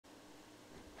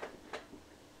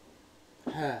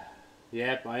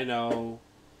Yep, I know.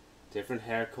 Different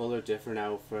hair color, different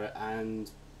outfit, and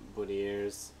bunny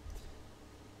ears.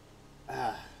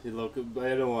 Look,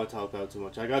 I don't want to talk about it too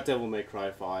much. I got Devil May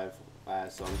Cry 5,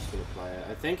 so I'm just gonna play it.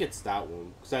 I think it's that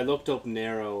one, because I looked up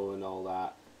Nero and all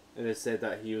that, and it said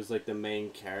that he was like the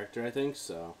main character, I think,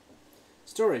 so.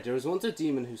 Story: there was once a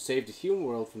demon who saved the human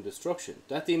world from destruction.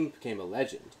 That demon became a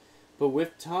legend, but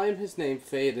with time his name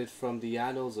faded from the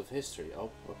annals of history.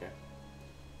 Oh, okay.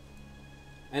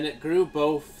 And it grew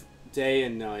both day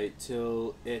and night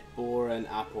till it bore an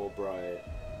apple bright.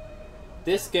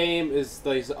 This game is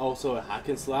like also a hack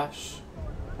and slash,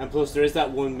 and plus there is that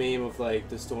one meme of like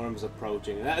the storm's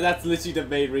approaching. That's literally the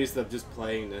main reason I'm just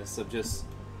playing this. I'm just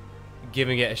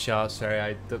giving it a shot.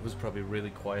 Sorry, that was probably really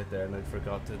quiet there, and I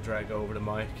forgot to drag over the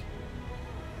mic.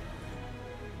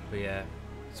 But yeah,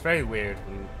 it's very weird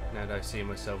now that I see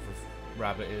myself with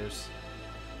rabbit ears.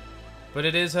 But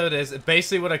it is how it is.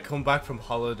 Basically, when I come back from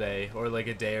holiday, or like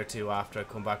a day or two after I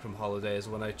come back from holiday, is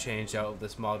when I change out of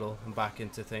this model and back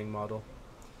into thing model.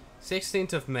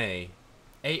 16th of May,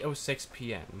 8:06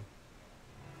 p.m.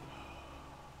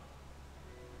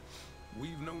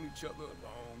 We've known each other a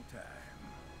long time.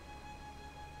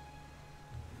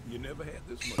 You never had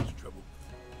this much trouble.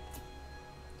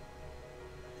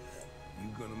 You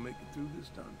gonna make it through this,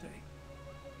 Dante?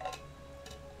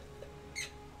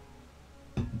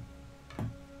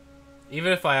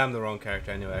 Even if I am the wrong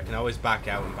character anyway, I can always back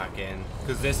out and back in.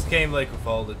 Because this came like with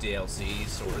all the DLCs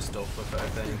sort of stuff with it, I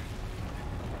think.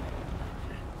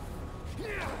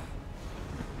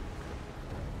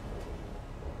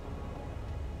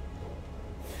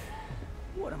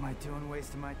 What am I doing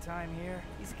wasting my time here?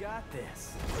 He's got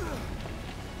this.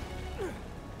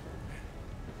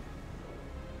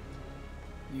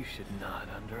 You should not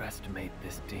underestimate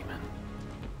this demon.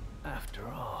 After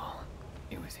all,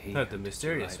 it was he The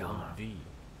mysterious one, V.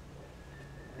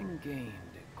 And gained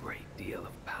a great deal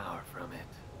of power from it.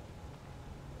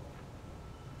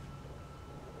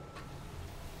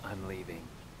 I'm leaving.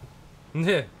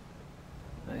 Yeah.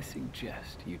 I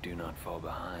suggest you do not fall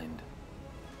behind.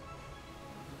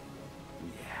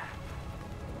 Yeah.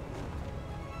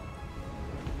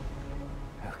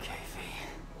 Okay, V.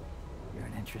 You're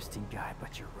an interesting guy,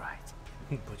 but you're right.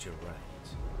 But you're right.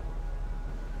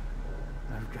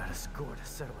 I've got a score to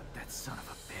settle with that son of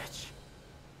a bitch.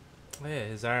 Oh, yeah,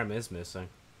 his arm is missing.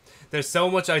 There's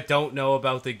so much I don't know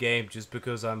about the game just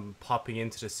because I'm popping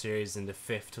into the series in the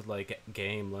 5th like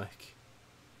game, like.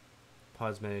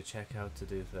 Pause menu, check out to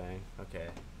do thing. Okay.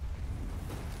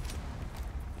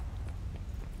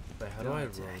 Wait, how do I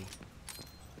run?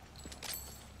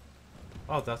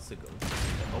 Oh, that's the gun.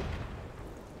 Oh.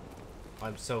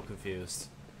 I'm so confused.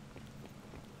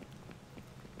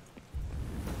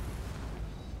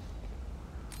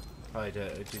 Oh,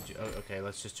 did you? Oh, okay,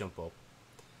 let's just jump up.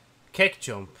 Kick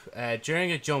jump.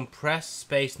 During a jump, press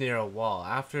space near a wall.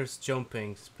 After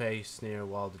jumping, space near a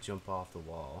wall to jump off the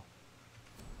wall.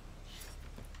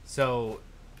 So,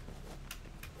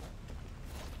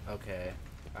 okay,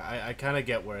 I kind of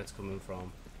get where it's coming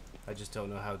from. I just don't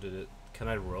know how to do it. Can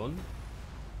I run?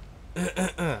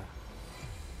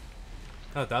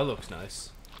 Oh, that looks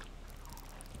nice.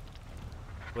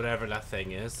 Whatever that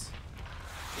thing is.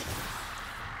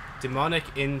 Demonic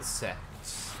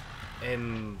insects.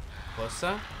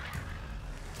 Imposa?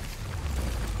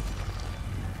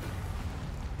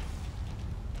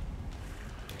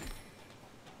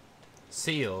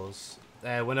 Seals.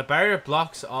 When a barrier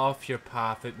blocks off your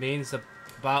path, it means the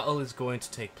battle is going to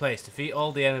take place. Defeat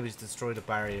all the enemies, destroy the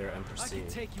barrier, and proceed. I can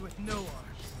take you with no arms.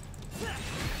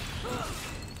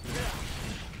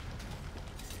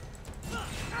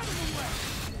 Out of the way.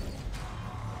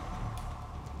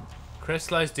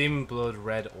 Crystallized Demon Blood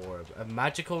Red Orb. A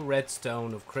magical red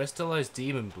stone of crystallized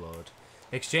demon blood.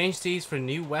 Exchange these for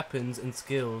new weapons and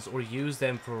skills or use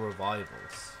them for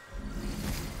revivals.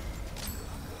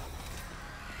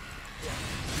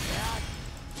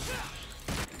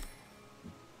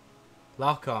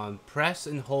 Lock on. Press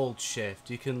and hold shift.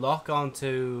 You can lock on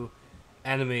to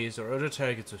enemies or other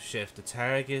targets with shift. The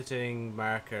targeting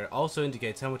marker also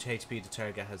indicates how much HP the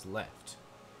target has left.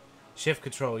 Shift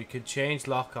control. You can change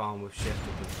lock on with shift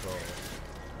and control.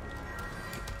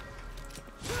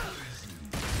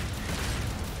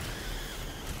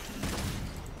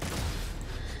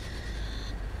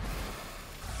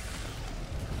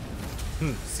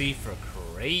 C for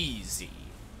crazy.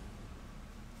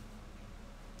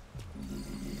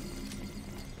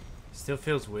 Still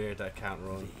feels weird that I can't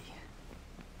run.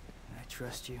 Can I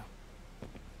trust you?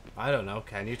 I don't know.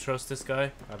 Can you trust this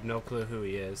guy? I have no clue who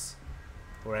he is.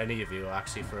 Or any of you,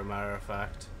 actually, for a matter of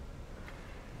fact.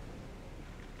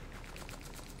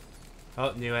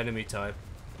 Oh, new enemy type.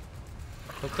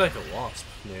 Looks like a wasp,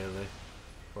 nearly.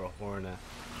 Or a hornet.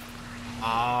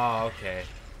 Ah, okay.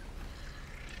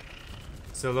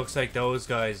 So it looks like those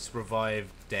guys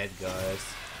revive dead guys.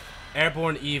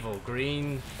 Airborne Evil,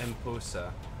 Green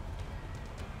Imposta.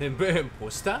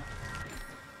 Imposta?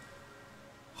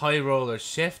 High Roller,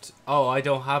 Shift. Oh, I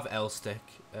don't have L stick.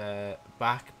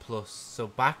 Back plus. So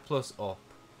back plus up.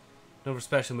 Number of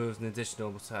special moves and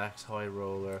additional attacks. High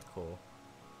Roller, cool.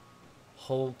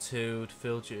 Hold 2 to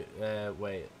fill your.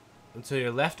 Wait. Until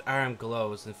your left arm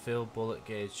glows and fill bullet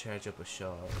gauge, charge up a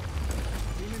shot.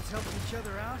 Demons helping each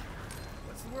other out?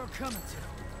 What's the world coming to?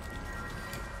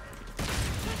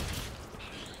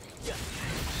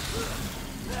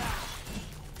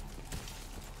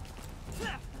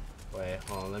 Wait,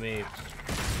 hold on, let me...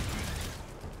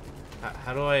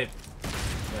 How do I...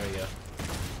 There we go.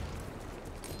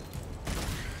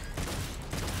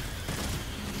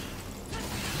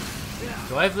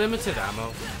 Do I have limited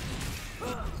ammo?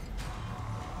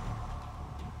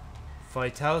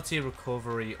 Vitality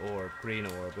Recovery Orb, Green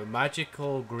Orb. A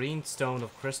magical green stone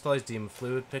of crystallized demon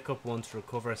fluid. Pick up one to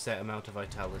recover a set amount of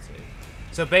vitality.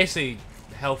 So basically,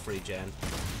 health regen.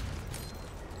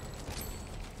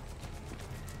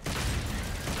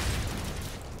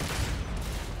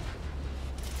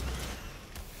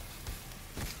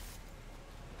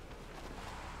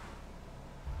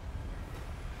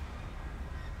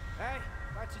 Hey,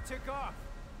 thought you took off.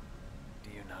 Do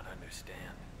you not understand?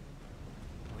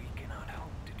 We cannot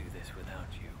hope to do this without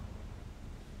you.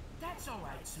 That's all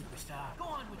right, superstar. Go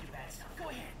on with your bad stuff. Go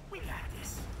ahead. We got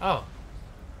this. Oh.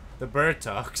 The bird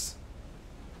talks.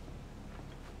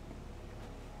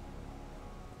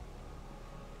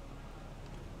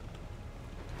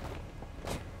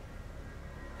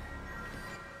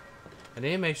 I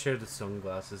need to make sure the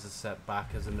sunglasses is set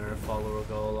back as a nerve follower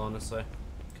goal, honestly.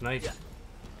 Can I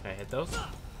hit those?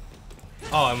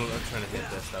 Oh, I'm trying to hit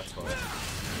this, that's why.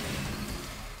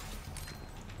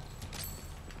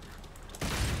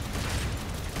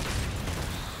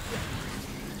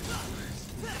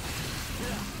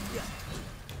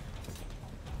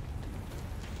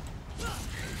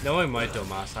 Knowing my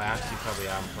dumbass, I actually probably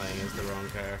am playing as the wrong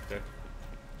character.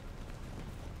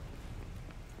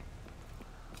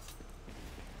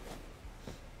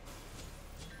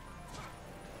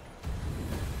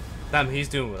 Damn, he's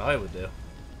doing what I would do.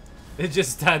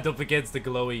 Just stand up against the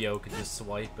glowy yoke and just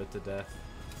swipe it to death.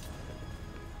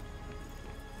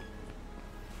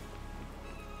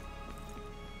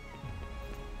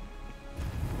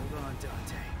 Hold on,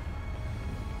 Dante.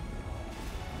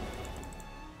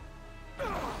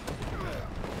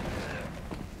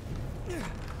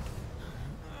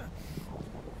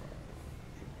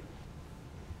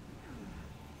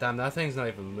 Damn, that thing's not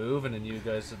even moving and you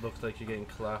guys, it looks like you're getting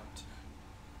clapped.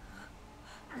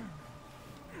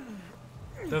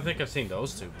 Don't think I've seen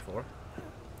those two before.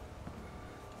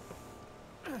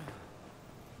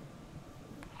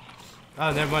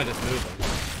 Oh, never mind, it's moving.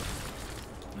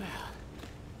 Well,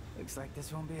 looks like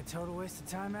this won't be a total waste of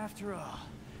time after all.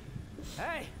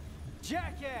 Hey,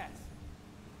 jackass!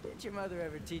 Did your mother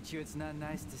ever teach you it's not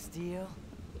nice to steal?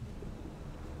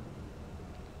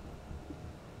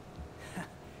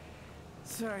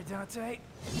 Sorry, Dante.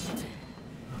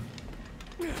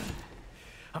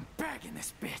 I'm back in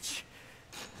this bitch.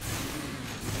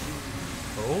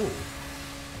 Oh.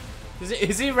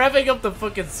 Is he revving up the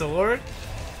fucking sword?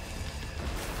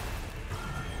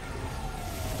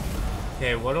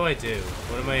 Okay, what do I do?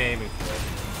 What am I aiming for?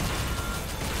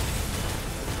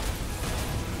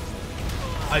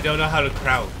 I don't know how to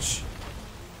crouch.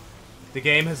 The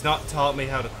game has not taught me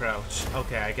how to crouch.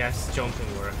 Okay, I guess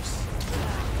jumping works.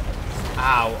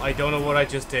 Ow, I don't know what I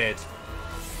just did.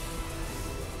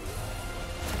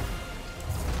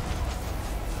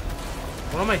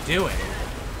 What am I doing?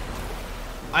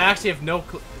 I actually have no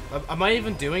clue. Am I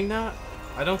even doing that?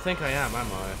 I don't think I am I?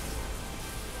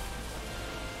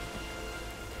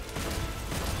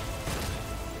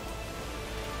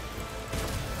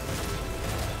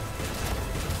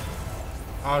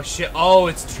 Oh shit, oh,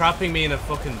 it's trapping me in a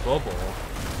fucking bubble.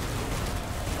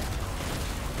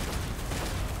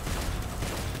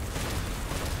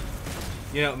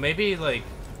 You know, maybe like...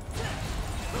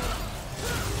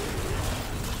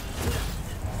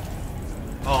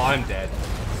 Oh, I'm dead.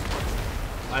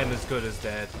 I'm as good as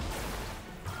dead.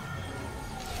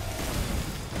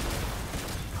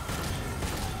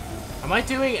 Am I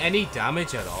doing any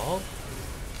damage at all?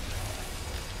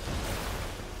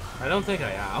 I don't think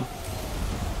I am.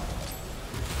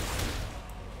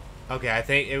 Okay, I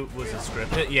think it was a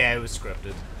scripted. Yeah, it was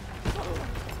scripted.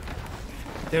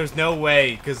 There's no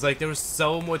way, because like there was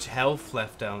so much health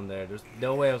left down there. There's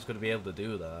no way I was going to be able to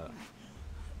do that.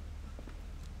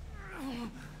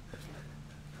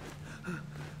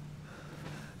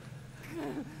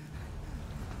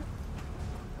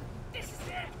 This is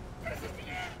it! This is the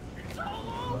end! It's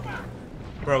all over!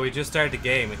 Bro, we just started the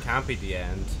game. It can't be the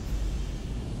end.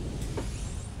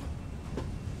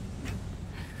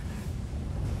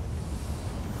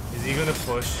 Is he gonna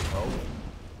push? Oh.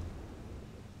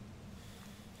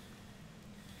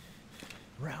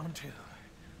 Round 2.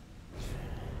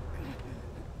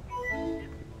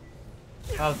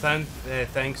 Oh,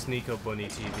 thanks Nico Bunny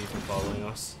TV for following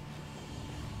us.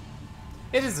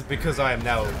 It isn't because I am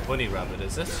now Bunny Rabbit,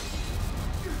 is it?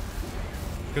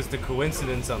 Because the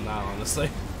coincidence on that, honestly.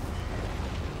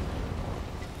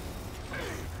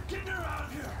 Get her out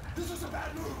of here! This is a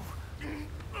bad move!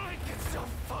 I can still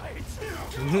fight.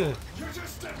 You're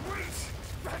just dead weight!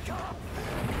 Back up.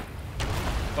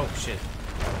 Oh shit.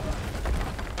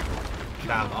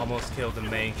 Damn, almost killed the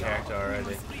main character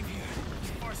already.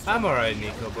 I'm alright,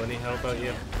 Nico Bunny, how about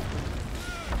you?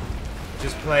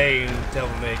 Just playing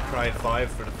Devil May Cry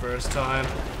 5 for the first time.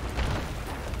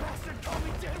 Bastard called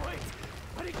me dead weight,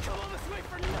 but he come all this way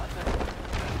for nothing.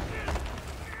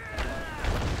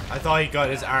 I thought he got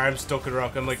his arm stuck in a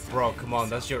rock. I'm like, bro, come on,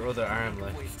 that's your other arm,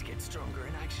 like. Ways to get stronger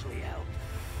and actually help.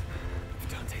 If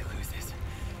Dante loses,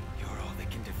 you're all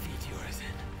that can defeat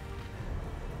Urizen.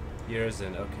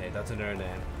 Urizen, okay, that's another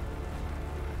name.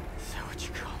 Is that what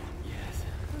you call him? Yes.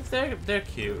 They're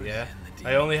cute, yeah.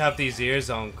 I only have these ears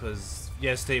on because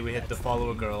yesterday we hit the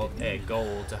follower goal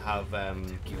to have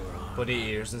bunny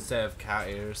ears instead of cat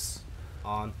ears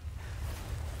on.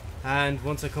 And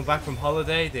once I come back from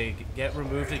holiday, they get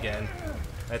removed again.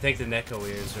 I think the Neko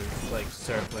ears are like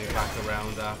circling back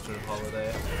around after the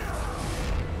holiday.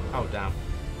 Oh damn.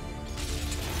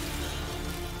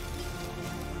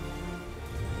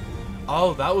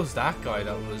 Oh, that was that guy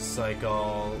that was like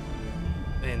all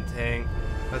in thing.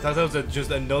 I thought that was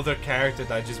just another character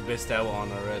that I just missed out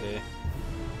on already.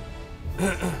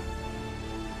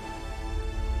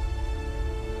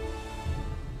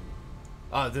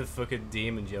 Oh, the fucking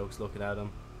demon jokes looking at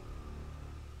him.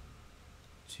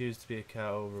 Choose to be a cat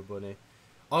over a bunny.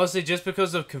 Honestly, just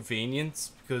because of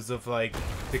convenience, because of like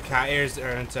the cat ears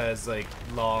aren't as like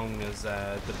long as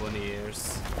the bunny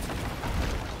ears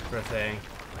for a thing.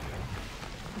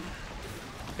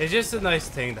 It's just a nice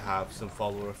thing to have some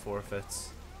follower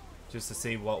forfeits, just to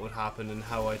see what would happen and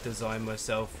how I design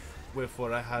myself with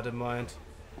what I had in mind.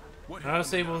 And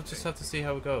honestly, we'll just have to see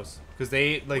how it goes. Because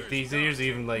they, like, these ears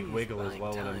even, like, wiggle as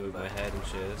well when I move my head and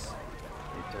shit. It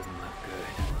doesn't look good.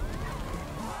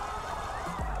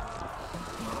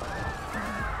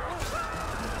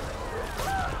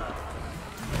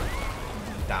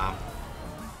 Damn.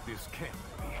 This can't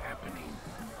be happening.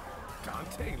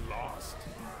 Dante lost.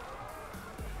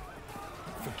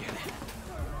 Forget it.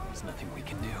 There's nothing we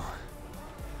can do.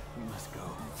 We must go.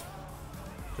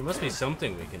 There must be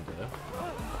something we can do.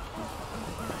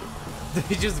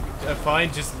 They just,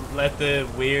 fine, just let the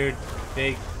weird,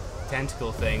 big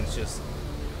tentacle things just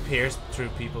pierce through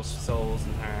people's souls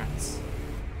and hearts.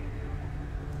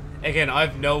 Again,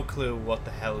 I've no clue what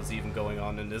the hell is even going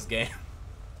on in this game.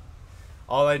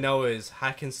 All I know is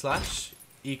hack and slash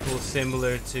equals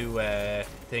similar to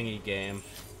thingy game.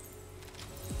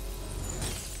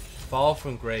 Fall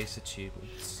from Grace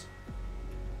achievements.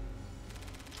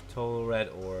 Total red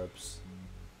orbs.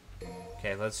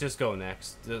 Okay, let's just go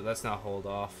next. Let's not hold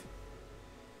off.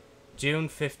 June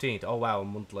 15th. Oh wow, a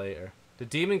month later. The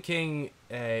Demon King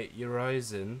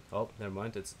Urizen. Oh, never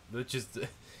mind.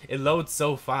 It loads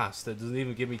so fast it doesn't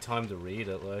even give me time to read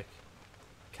it. Like,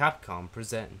 Capcom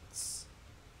presents.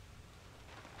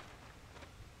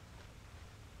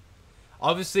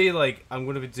 Obviously, like, I'm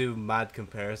gonna do mad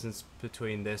comparisons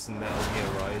between this and Metal Gear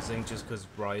Rising, just because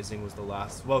Rising was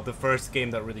the first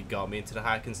game that really got me into the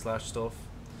hack and slash stuff.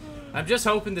 I'm just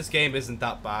hoping this game isn't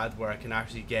that bad, where I can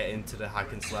actually get into the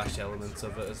hack and slash elements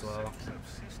of it as well.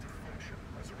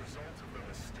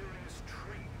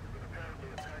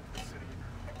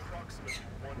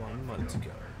 1 month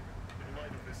ago.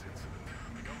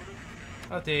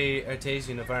 Oh, the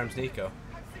Artesian of Arms, Nico.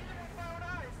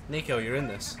 Nico, you're in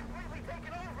this.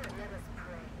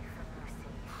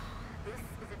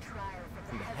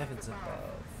 From the heavens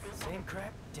above. Same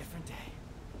crap, different day.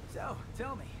 So,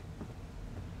 tell me,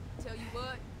 Tell you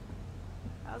what,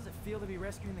 how does it feel to be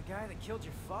rescuing the guy that killed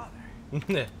your father?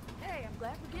 hey, I'm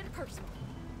glad we're getting personal.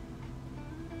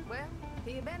 Well,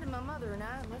 he abandoned my mother and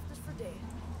I and left us for dead.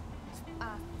 So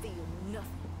I feel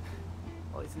nothing.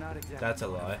 Well, he's not exactly That's a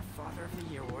lie. Father of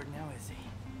the Year award now, is he?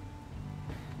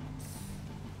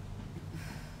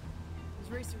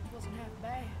 research wasn't half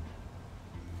bad.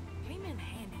 Came in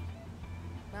handy.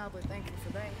 Mildly thankful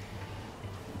for that.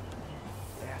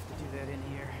 They have to do that in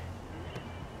here.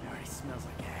 It already smells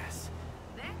like ass.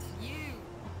 That's you.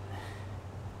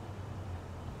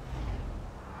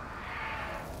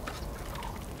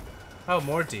 Oh,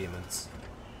 more demons.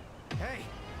 Hey,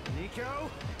 Nico?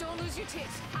 Don't lose your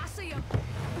tits. I see him.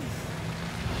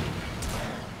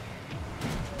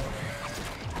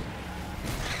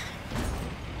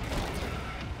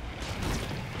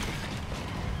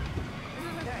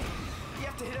 Hey, you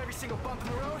have to hit every single bump in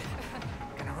the road?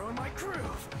 Gonna ruin my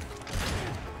groove.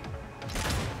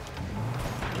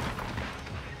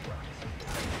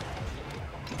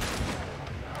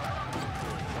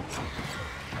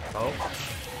 Oh.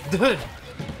 Dude!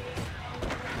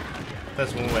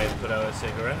 That's one way to put out a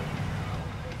cigarette.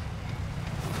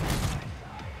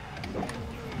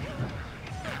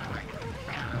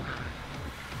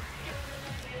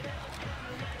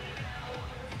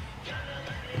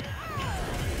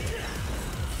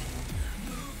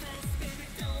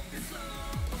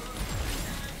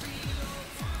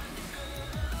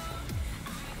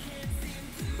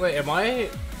 Wait, am I...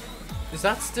 Is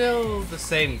that still the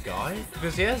same guy?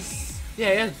 Because he has...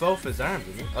 Yeah, he has both his arms,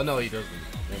 doesn't he? Oh no, he doesn't.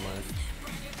 Never mind.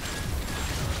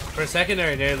 For a second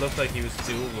there, it nearly looked like he was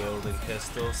dual-wielding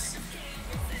pistols.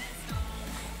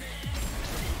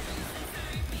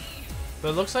 But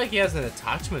it looks like he has an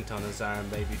attachment on his arm,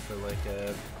 maybe for like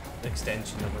a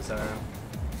extension of his arm.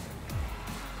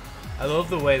 I love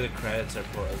the way the credits are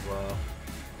put as well.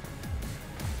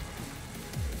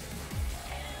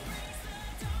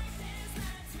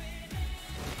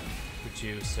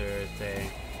 Producer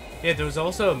thing. Yeah, there was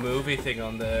also a movie thing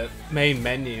on the main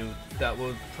menu that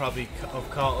would probably have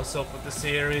caught us up with the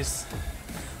series.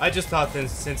 I just thought that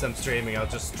since I'm streaming, I'll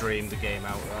just stream the game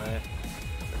outright.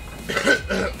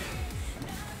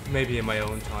 Maybe in my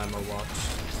own time I'll watch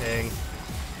thing.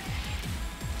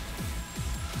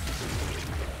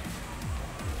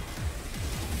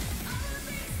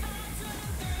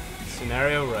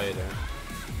 Scenario writer.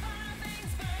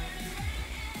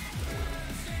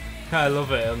 I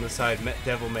love it on the side,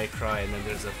 Devil May Cry, and then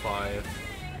there's a 5.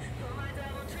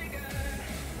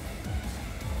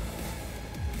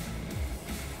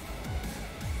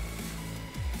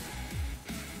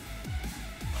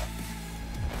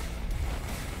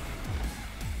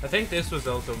 I think this was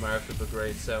also marked with a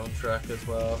great soundtrack as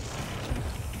well.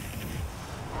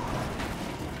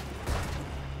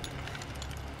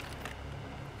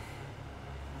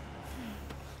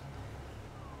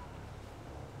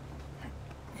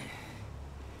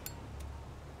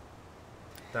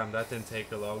 Damn, that didn't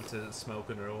take long to smoke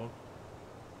and roll.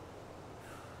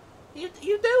 You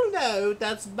do know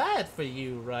that's bad for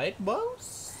you, right,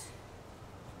 boss?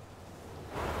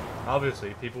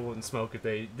 Obviously, people wouldn't smoke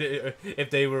if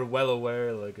they were well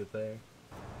aware, like, of there.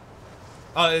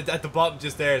 Oh, at the bottom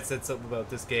just there it said something about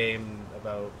this game,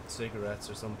 about cigarettes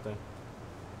or something.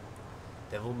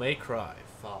 Devil May Cry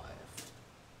 5.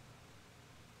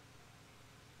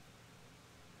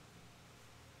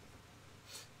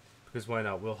 Because why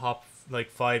not? We'll hop like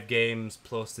 5 games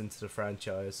plus into the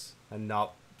franchise and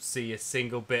not see a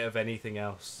single bit of anything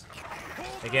else.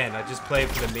 Again, I just play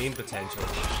for the meme potential.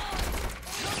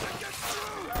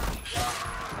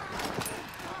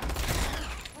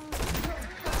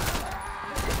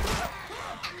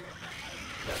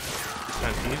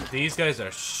 Man, these guys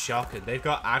are shocking. They've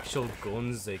got actual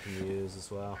guns they can use as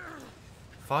well.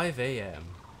 5 AM.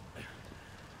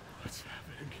 What's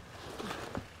happening?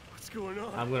 What's going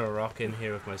on? I'm gonna rock in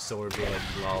here with my sword blade,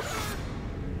 lol.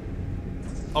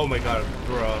 Oh my god,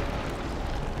 bro.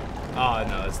 Oh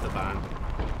no, it's the van.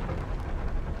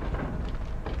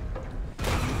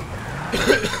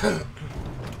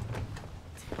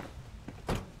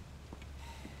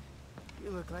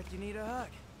 You look like you need a hug,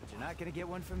 but you're not gonna get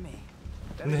one from me.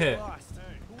 Better get lost.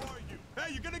 Hey, who are you?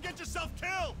 Hey, you're gonna get yourself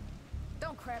killed!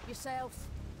 Don't crap yourself.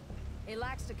 He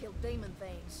likes to kill demon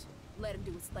things. Let him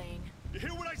do his thing. You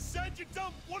hear what I said, you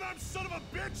dumb one-armed son of a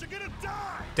bitch? You're gonna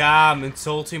die! Damn,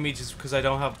 insulting me just because I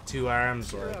don't have 2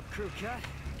 arms. Cheer Like. up, crew cut.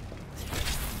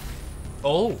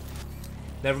 Oh,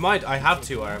 never mind. I have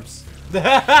 2 arms.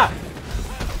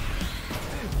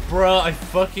 Bro, I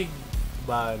fucking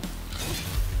man.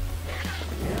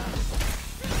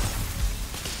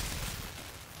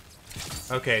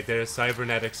 Okay, there's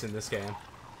cybernetics in this game.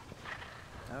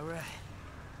 All right,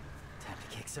 time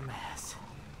to kick some ass.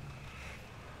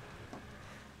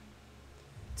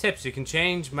 Tips: you can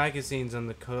change magazines on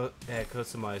the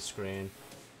customized screen.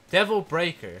 Devil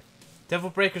Breaker. Devil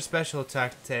Breaker special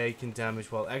attack taking damage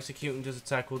while executing this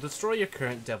attack will destroy your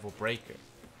current Devil Breaker.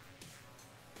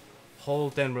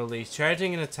 Hold then release.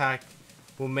 Charging an attack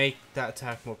will make that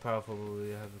attack more powerful.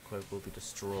 We have equipped will be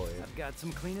destroyed. I've got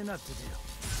some cleaning up to do.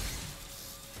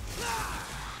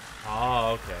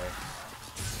 Oh, okay.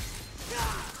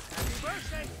 Happy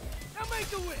birthday! Now make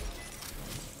the wish!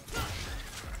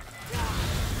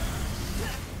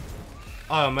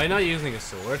 Oh, am I not using a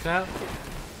sword now?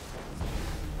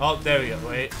 Oh, there we go.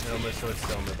 Wait, no, my sword's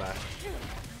still on my back.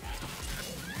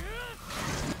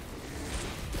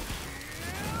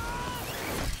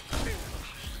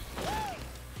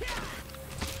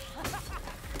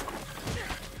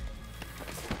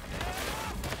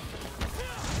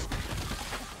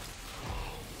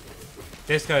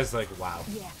 This guy's like, wow.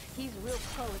 Yeah, he's a real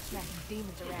pro at smacking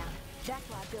demons around. That's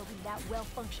why I built him that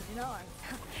well-functioning arm.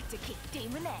 To kick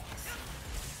demon ass.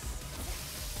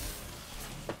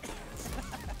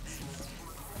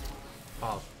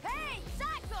 Oh, Hey,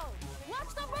 Psycho!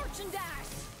 Watch the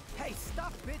merchandise! Hey,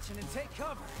 stop bitching and take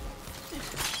cover.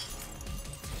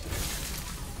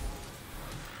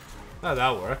 oh,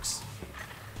 that works.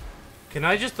 Can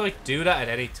I just like do that at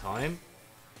any time?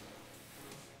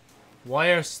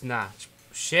 Wire snatch.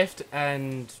 Shift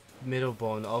and middle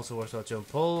button also works on jump.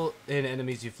 Pull in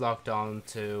enemies you've locked on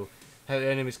to. How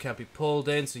enemies can't be pulled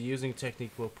in, so using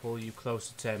technique will pull you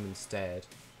closer to them instead.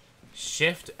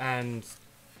 Shift and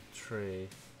 3.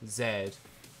 Z.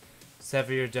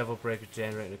 Sever your devil breaker,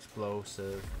 generate an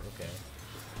explosive. Okay.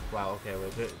 Wow, okay,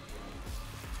 wait.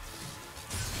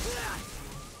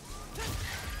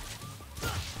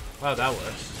 Wow, that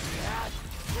works.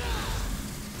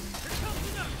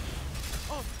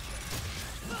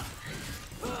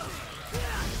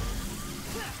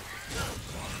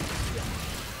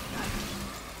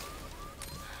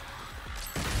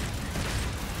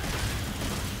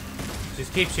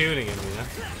 Just keep shooting him, you know?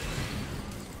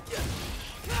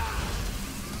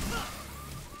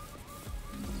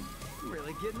 I'm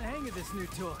really getting the hang of this new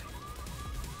toy.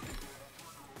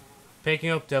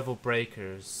 Picking up devil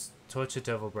breakers. Touch a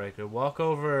devil breaker. Walk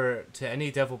over to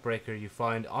any devil breaker you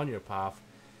find on your path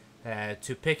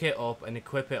to pick it up and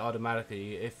equip it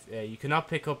automatically. If you cannot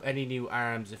pick up any new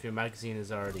arms if your magazine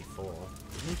is already full.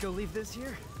 Nico leave this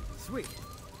here? Sweet.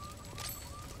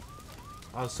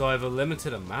 Oh, so I have a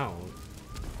limited amount.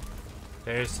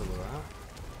 There's some of that.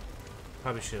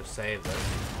 Probably should have saved it.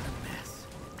 Mess.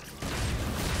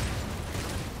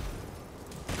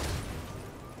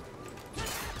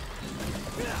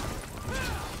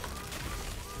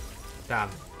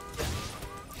 Damn.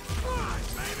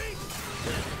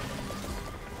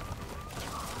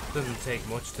 Doesn't take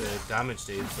much to damage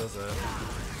these, does it?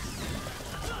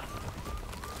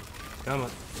 Come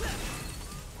on.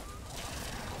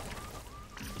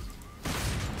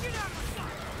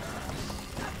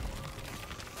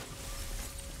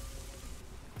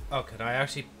 Oh, can I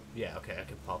actually? Yeah, okay, I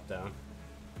can pop down.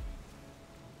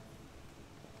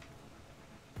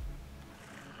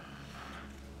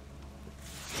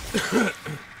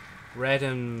 Red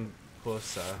and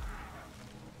Bussa.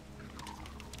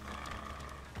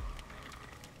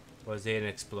 Was he an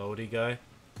explodey guy?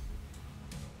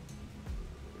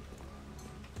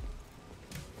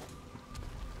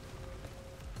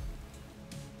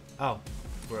 Oh,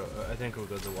 I think we're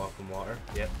good to walk in water.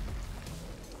 Yep.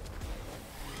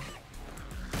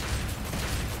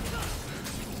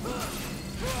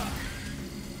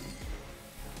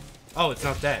 Oh, it's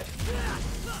not dead.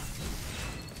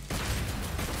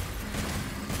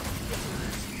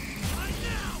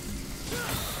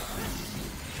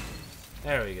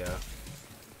 There we go.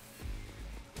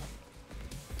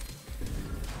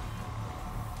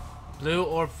 Blue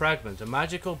orb fragment. A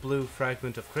magical blue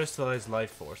fragment of crystallized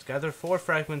life force. Gather 4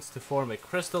 fragments to form a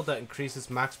crystal that increases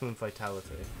maximum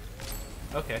vitality.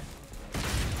 Okay.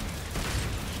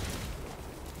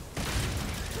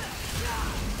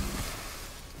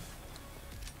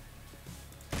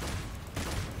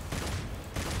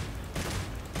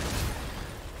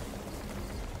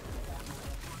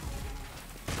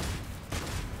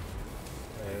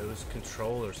 It was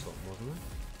control or something, wasn't it?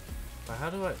 But how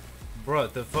do I... Bro,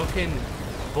 the fucking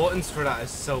buttons for that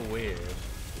is so weird.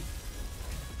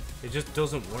 It just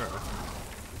doesn't work.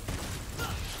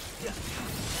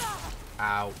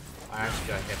 Ow. I actually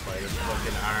got hit by this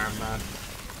fucking arm, man.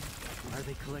 Why are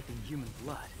they collecting human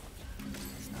blood?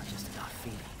 It's not just about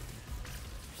feeding.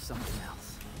 There's something else.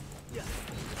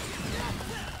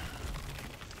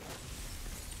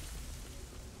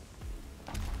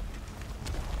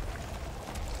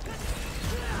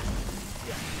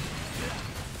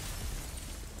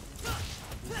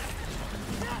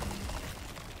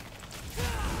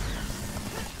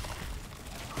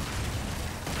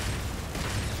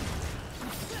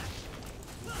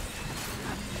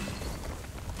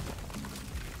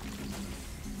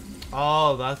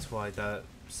 Oh, that's why that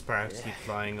sparks keep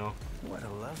flying up. What a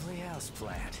lovely house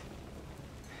plant.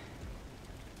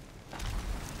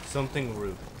 Something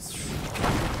root.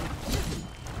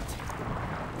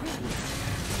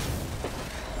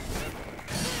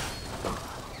 Oh,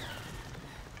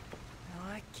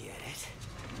 I get it.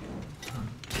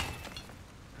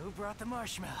 Who brought the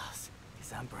marshmallows?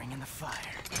 Because I'm bringing the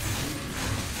fire.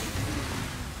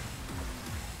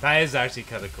 That is actually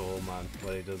kind of cool, man,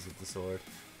 what he does with the sword.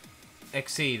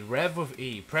 Exceed. Rev with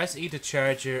E. Press E to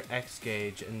charge your X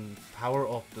gauge and power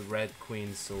up the Red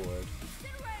Queen's sword.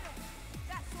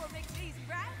 That sword makes it easy,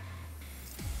 right?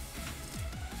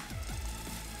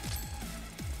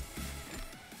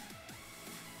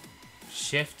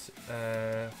 Shift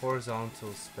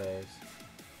horizontal space.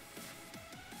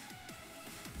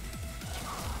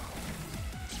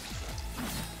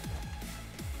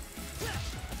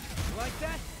 You like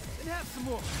that? Then have some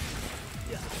more.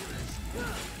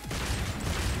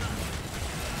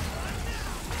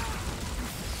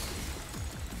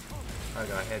 I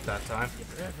got hit that time.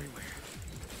 They're everywhere.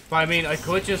 But I mean, I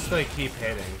could just like keep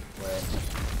hitting. Wait.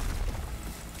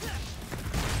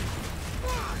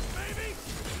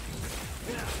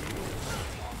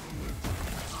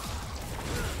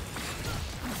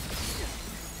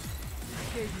 I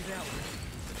gave you that one.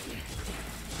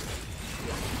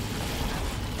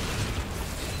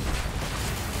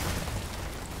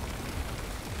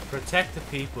 Protect the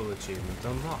people achievement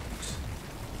unlocked.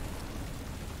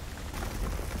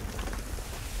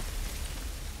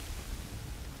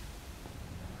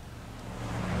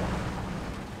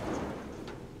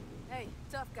 Hey,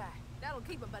 tough guy. That'll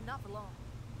keep him, but not for long.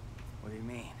 What do you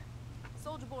mean?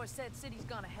 Soldier Boy said city's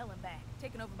gone to hell and back,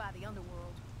 taken over by the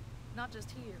underworld. Not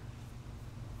just here,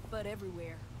 but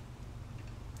everywhere.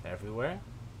 Everywhere?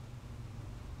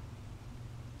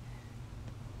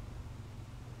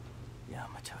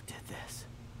 Yamato did this.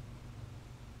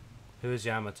 Who is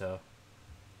Yamato?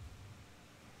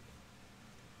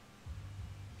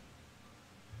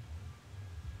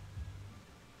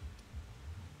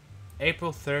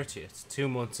 April 30th, 2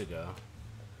 months ago.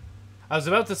 I was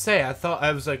about to say,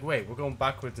 I was like, wait, we're going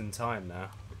backwards in time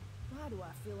now. Why do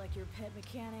I feel like your pet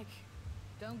mechanic?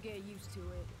 Don't get used to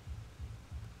it.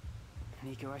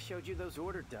 Nico, I showed you those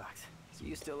order docs. So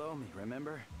you still owe me,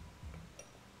 remember?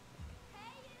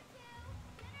 Hey, you two!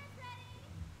 Dinner's ready!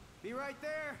 Be right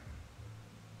there!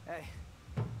 Hey,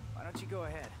 why don't you go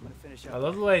ahead? I'm gonna finish up. I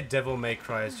love the way Devil May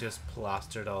Cry is just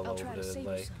plastered all I'll try over to the save you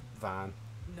like some. van.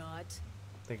 Not.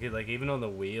 I think it, like even on the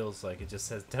wheels, like it just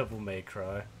says Devil May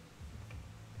Cry.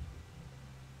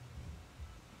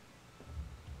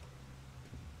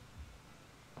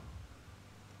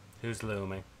 Who's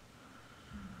looming?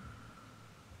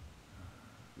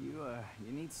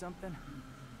 You need something?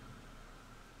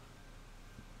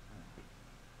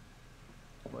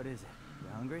 What is it? You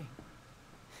hungry?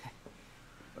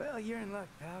 Well, you're in luck,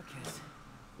 pal, 'cause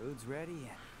food's ready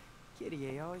and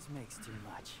Kitty A always makes too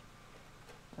much.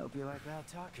 Hope you like loud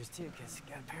talkers, too, 'cause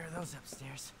got a pair of those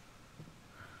upstairs.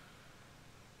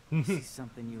 See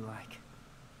something you like.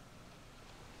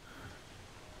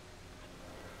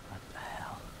 What the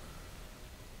hell?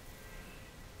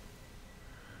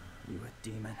 You a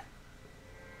demon?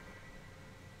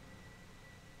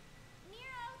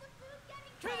 Nero, the food's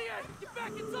getting cold! Get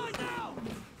back inside now!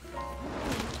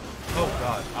 Oh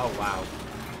god, oh wow.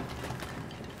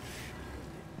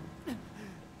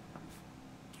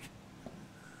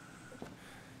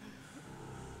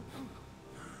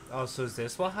 Oh, so is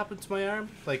this what happened to my arm?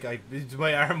 Like,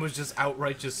 my arm was just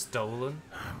outright just stolen?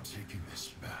 I'm taking this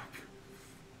back.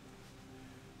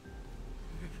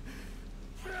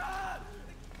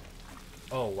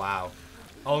 Oh wow.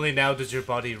 Only now does your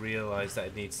body realize that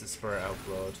it needs to spurt out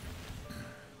blood.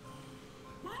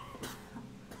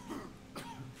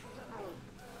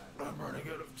 I'm running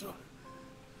out of time.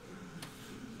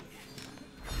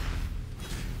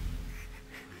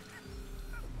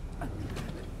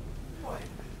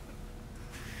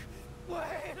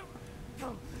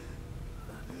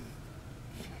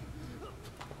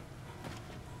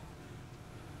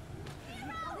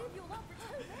 I'll leave you alone for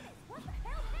 2 minutes. What the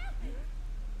hell happened?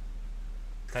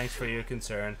 Thanks for your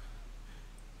concern.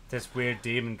 This weird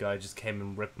demon guy just came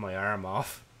and ripped my arm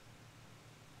off.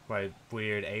 My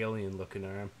weird alien looking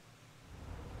arm.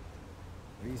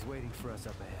 He's waiting for us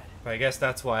up ahead. But I guess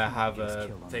that's why I have Get us a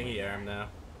killed on the way thingy there. arm now.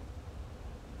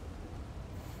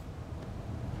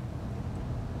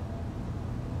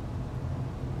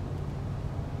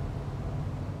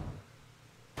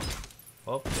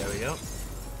 Oh, there we go.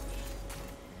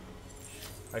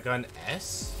 I got an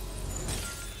S?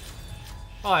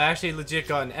 Oh, I actually legit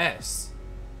got an S.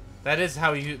 That is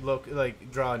how you look,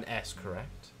 like, draw an S,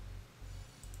 correct?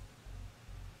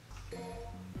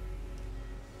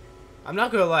 I'm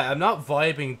not gonna lie, I'm not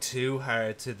vibing too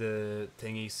hard to the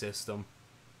thingy system.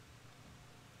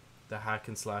 The hack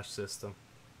and slash system.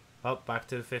 Oh, back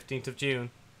to the 15th of June.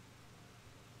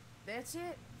 That's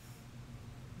it.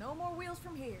 No more wheels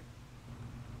from here.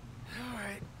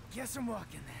 Alright, guess I'm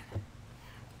walking then.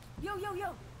 Yo, yo,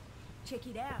 yo. Check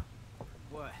it out.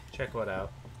 What? Check what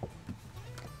out.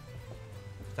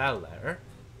 That a letter?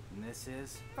 And this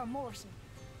is? From Morrison.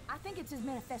 I think it's his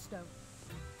manifesto.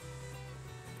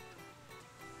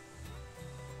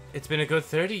 It's been a good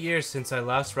 30 years since I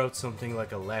last wrote something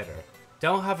like a letter.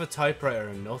 Don't have a typewriter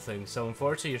or nothing, so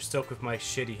unfortunately you're stuck with my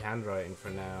shitty handwriting for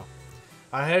now.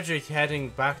 I heard you're heading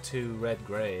back to Red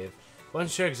Grave.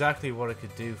 Wasn't sure exactly what I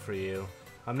could do for you.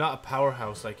 I'm not a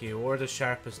powerhouse like you, or the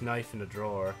sharpest knife in the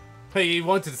drawer. You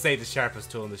wanted to say the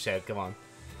sharpest tool in the shed, come on.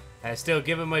 Still,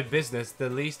 given my business, the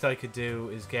least I could do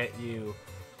is get you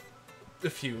a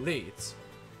few leads.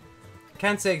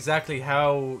 Can't say exactly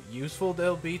how useful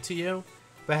they'll be to you,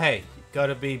 but hey,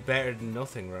 gotta be better than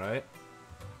nothing, right?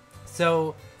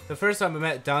 So, the first time I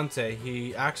met Dante,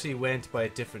 he actually went by a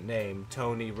different name,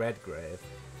 Tony Redgrave.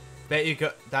 Bet you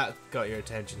that got your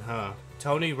attention, huh?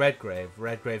 Tony Redgrave,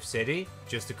 Redgrave City?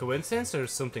 Just a coincidence or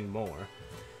something more?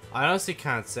 I honestly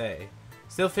can't say.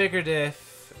 Still figured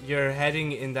if you're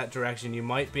heading in that direction, you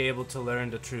might be able to learn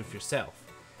the truth yourself.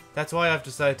 That's why I've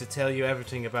decided to tell you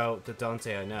everything about the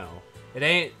Dante I know. It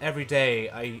ain't every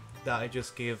day that I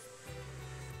just give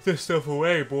this stuff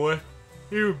away, boy.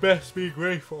 You best be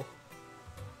grateful.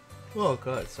 Oh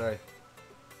god, sorry.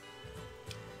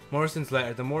 Morrison's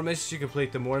letter. The more missions you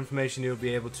complete, the more information you'll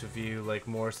be able to view, like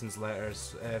Morrison's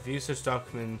letters. View such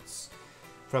documents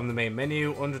from the main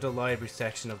menu under the library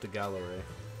section of the gallery.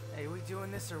 Hey, we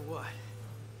doing this or what?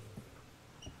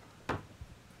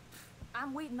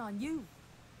 I'm waiting on you.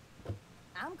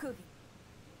 I'm cooking.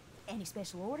 Any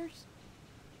special orders?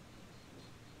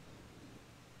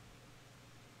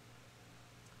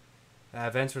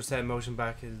 Events were set in motion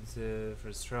back into for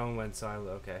his throne when silent.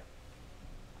 Okay.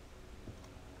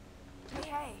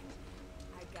 Hey,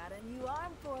 I got a new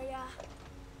arm for ya.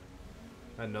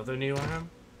 Another new arm?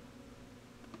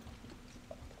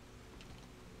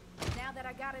 Now that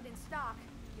I got it in stock,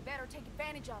 you better take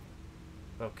advantage of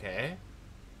it. Okay.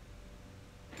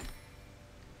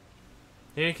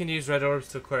 Here you can use red orbs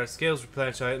to acquire skills,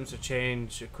 replenish items, or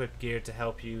change equipped gear to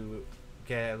help you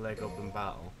get a leg up in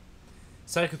battle.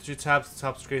 Cycle through tabs at the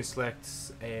top screen, select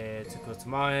to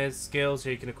customize skills.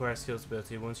 Here you can acquire skills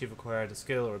ability. Once you've acquired a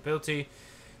skill or ability,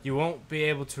 you won't be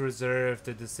able to reserve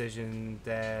the decision.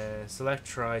 Select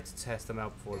try to test them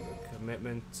out before the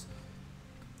commitment.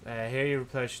 Here you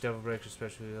replenish your devil breaker,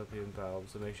 especially to help you in battle,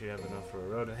 so make sure you have enough for a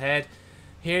road ahead.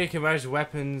 Here you can manage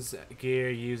weapons, gear,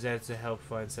 use it to help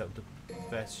find something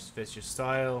that best fits your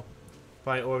style.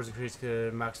 Buy orbs, increase the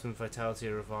maximum vitality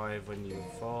or revive when you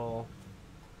fall.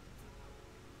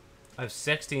 I have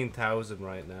 16,000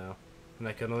 right now, and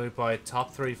I can only buy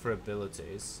top 3 for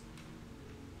abilities.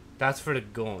 That's for the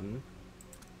gun.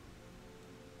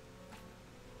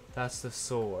 That's the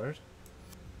sword.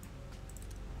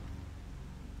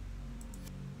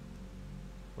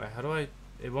 Wait, how do I...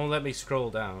 It won't let me scroll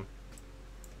down.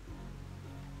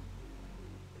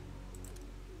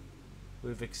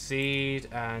 We've Exceed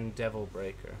and Devil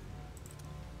Breaker.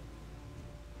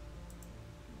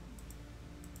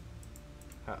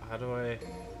 How do I...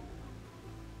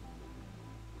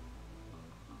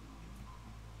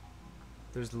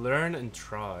 There's learn and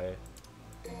try.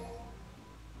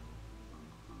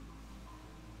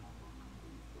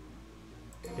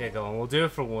 Yeah, go on. We'll do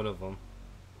it for one of them.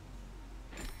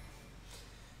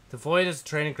 The Void is a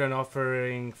training ground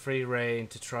offering free reign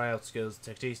to try out skills and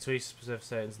techniques. 3 specific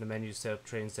settings in the menu set up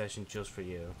training session just for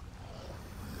you.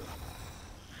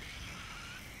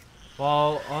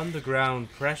 While on the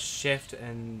ground, press shift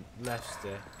and left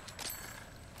stick.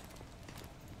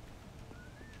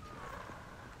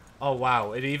 Oh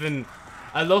wow, it even...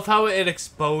 I love how it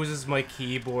exposes my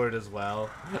keyboard as well,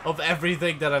 of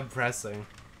everything that I'm pressing.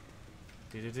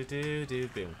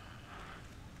 Boom.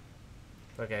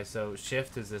 Okay, so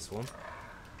shift is this one.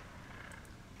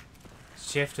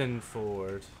 Shift and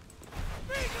forward.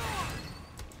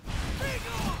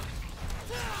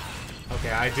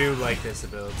 Okay, I do like this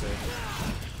ability.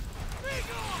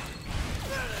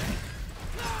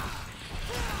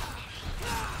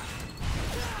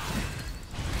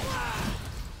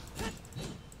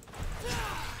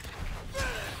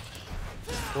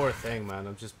 Poor thing, man.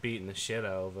 I'm just beating the shit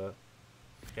out of it.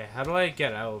 Okay, how do I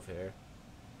get out of here?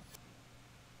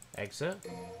 Exit?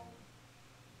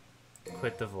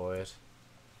 Quit the void.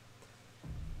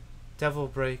 Devil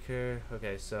Breaker.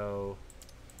 Okay, so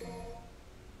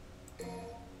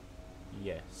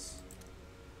yes.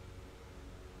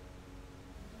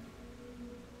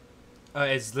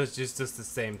 It's just the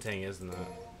same thing, isn't it?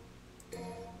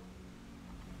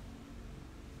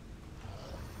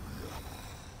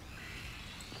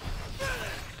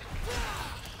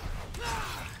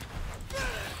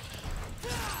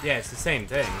 Yeah, it's the same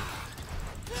thing.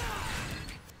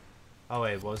 Oh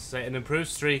wait, was it an improved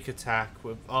streak attack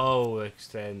with... Oh,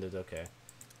 extended, okay.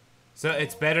 So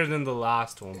it's better than the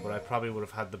last one, but I probably would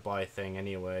have had the buy thing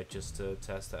anyway, just to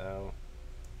test it out.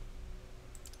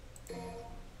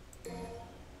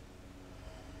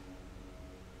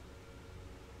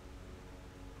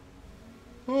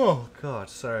 Oh god,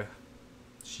 sorry.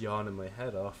 Just yawning my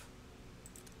head off.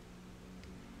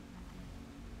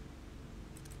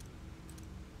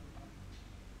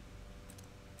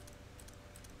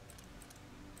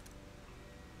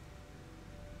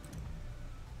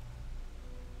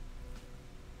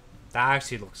 That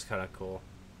actually looks kind of cool.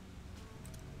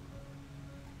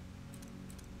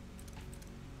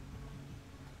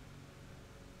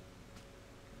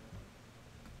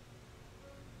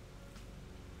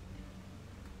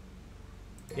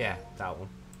 Yeah, that one.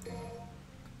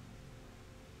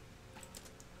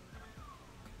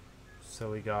 So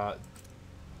we got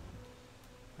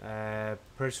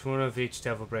purchase one of each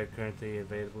Devil Break currently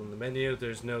available in the menu.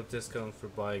 There's no discount for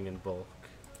buying in bulk.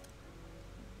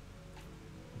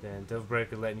 Then Devil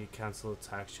Breaker letting you cancel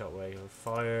attack, shockwave, or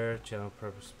fire, general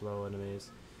purpose blow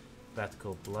enemies,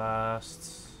 vertical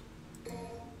blast.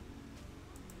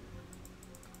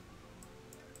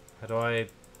 How do I?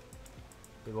 It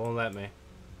won't let me.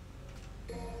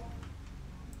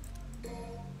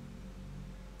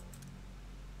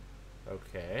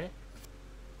 Okay.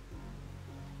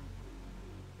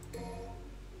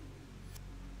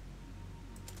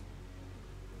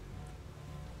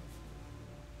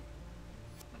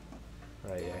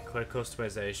 Right, yeah, quick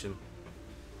customization.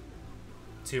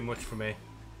 Too much for me.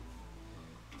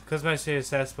 Customization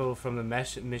is accessible from the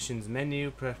missions menu.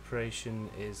 Preparation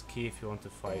is key if you want to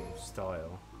fight with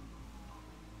style.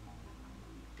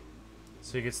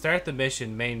 So you can start the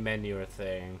mission, main menu or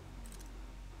thing.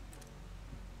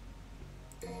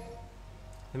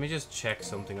 Let me just check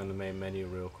something on the main menu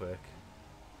real quick.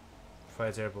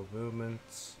 Provides airborne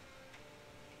movements.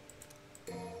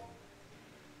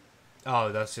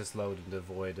 Oh, that's just loading the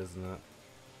void, isn't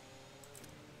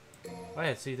it? Oh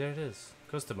yeah, see, there it is.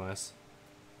 Customize.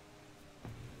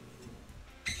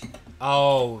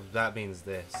 Oh, that means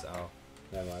this. Oh,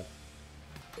 never mind.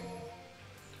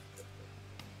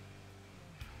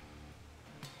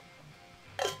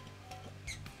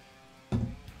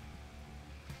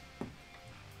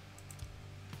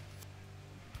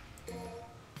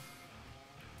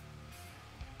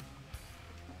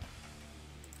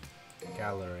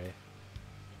 Gallery.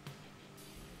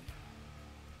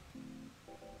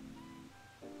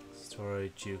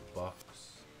 Story jukebox.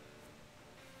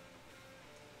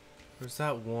 Where's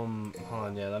that one? Hold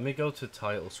on, yeah, let me go to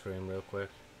title screen real quick.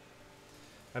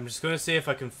 I'm just gonna see if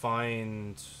I can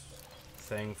find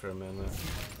thing for a minute.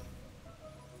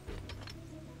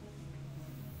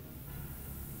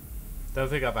 Don't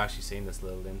think I've actually seen this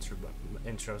little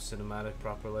intro cinematic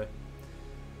properly.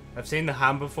 I've seen the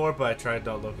ham before, but I tried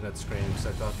not looking at the screen because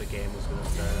I thought the game was gonna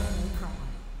start.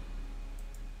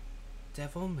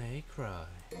 Devil May Cry.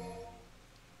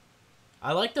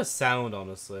 I like the sound,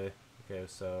 honestly. Okay,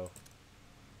 so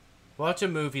watch a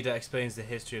movie that explains the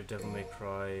history of Devil May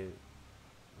Cry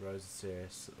Rose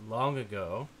series. Long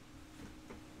ago,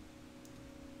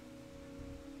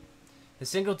 a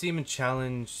single demon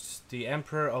challenged the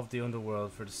Emperor of the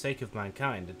Underworld for the sake of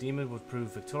mankind. The demon would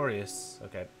prove victorious.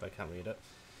 Okay, I can't read it.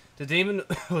 The demon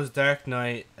was Dark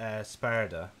Knight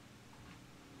Sparda.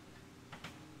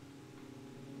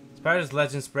 Sparda's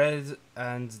legend spread,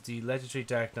 and the legendary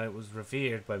Dark Knight was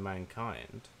revered by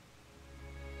mankind.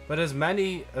 But as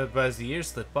the years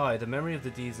slipped by, the memory of the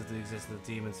deeds of the existence of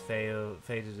demons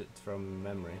faded from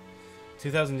memory.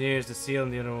 2,000 years, the seal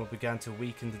in the underworld began to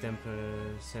weaken. The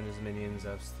Emperor sent his minions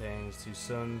out Thing's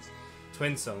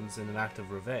twin sons, in an act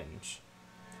of revenge.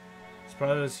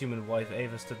 Sparda's human wife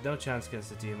Ava stood no chance against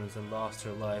the demons and lost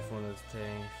her life. One of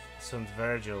Thing's sons,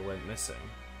 Virgil, went missing.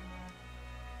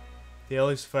 The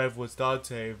only survivor was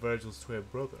Dante, Virgil's twin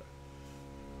brother.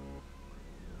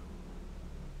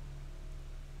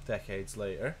 Decades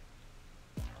later,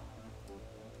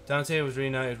 Dante was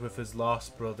reunited with his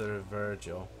lost brother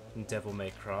Virgil in Devil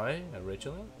May Cry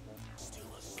originally.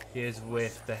 He is,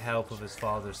 with the help of his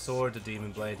father's sword, the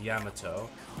demon blade Yamato,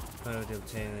 finally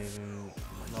obtaining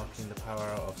unlocking the power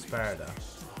of Sparda.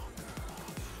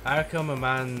 Arkham, a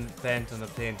man bent on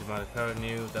obtaining demonic power,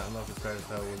 knew that unlocking Sparta's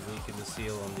power would weaken the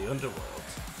seal on the underworld.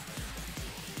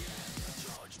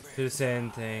 Do the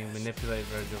same thing, manipulate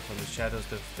Virgil from the shadows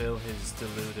to fulfill his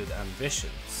deluded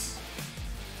ambitions.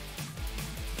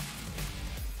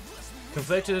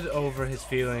 Conflicted over his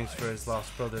feelings for his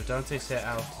lost brother, Dante set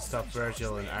out to stop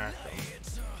Virgil in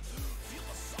Arkham.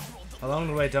 Along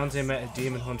the way, Dante met a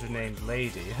demon hunter named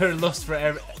Lady. Her lust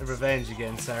for revenge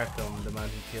against Arkham, the man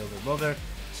who killed her mother,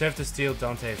 served to steal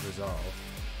Dante's resolve.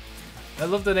 I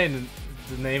love the name.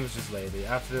 The name was just Lady.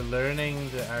 After learning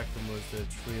that Arkham was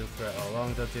the real threat all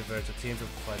along, Dante and Virgil teamed up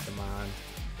to fight the man.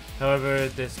 However,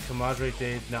 this camaraderie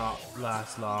did not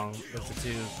last long, as the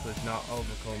two could not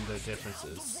overcome their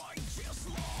differences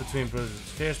between brothers.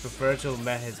 Fierce, but Virgil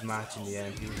met his match in the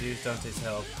end. He refused Dante's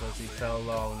help because he fell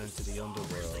alone into the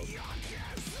underworld.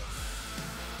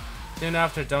 Soon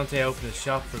after, Dante opened a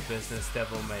shop for business,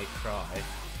 Devil May Cry.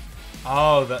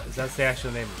 Oh, that's the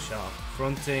actual name of the shop.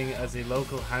 Fronting as a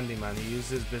local handyman, he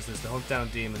used his business to hunt down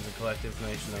demons and collect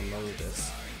information on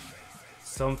Lotus.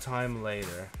 Sometime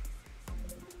later,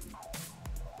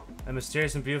 a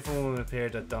mysterious and beautiful woman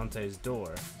appeared at Dante's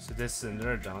door. So this is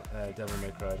another Devil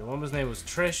May Cry. The woman's name was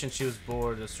Trish, and she was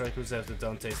bored as Striker was after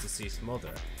Dante's deceased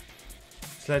mother.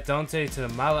 She led Dante to the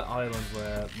Mallet Island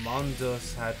where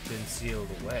Mondus had been sealed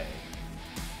away.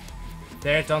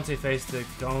 There, Dante faced the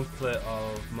gauntlet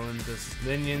of Mundus'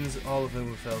 minions, all of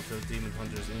whom fell to demon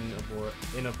hunters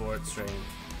in abort strain.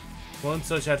 One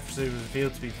such adversary was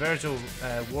revealed to be Virgil,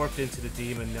 warped into the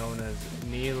demon known as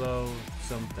Nilo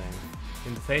something.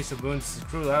 In the face of Mundus'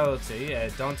 cruelty,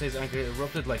 Dante's anger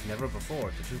erupted like never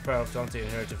before. The true power of Dante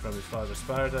inherited from his father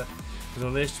Sparda was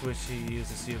unleashed, which he used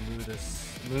to seal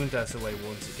Mundus away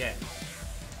once again.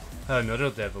 Another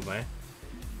Devil May.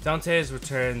 Dante has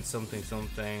returned something.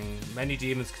 Many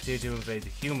demons continue to invade the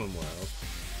human world.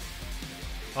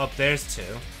 Oh, there's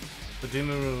two. But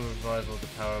demon revival of the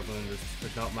power of Mundus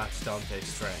could not match Dante's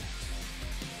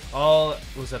strength. All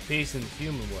was at peace in the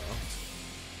human world.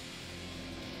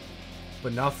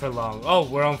 But not for long. Oh,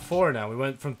 we're on 4 now. We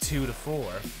went from 2 to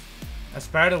 4. A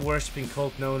Sparta worshipping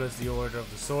cult known as the Order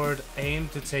of the Sword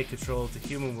aimed to take control of the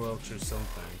human world through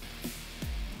something.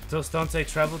 Thus Dante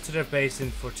traveled to their base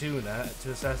in Fortuna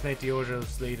to assassinate the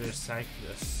Order's leader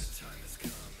Sanctus.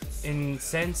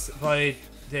 Incensed by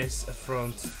this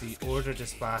affront, the Order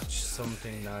dispatched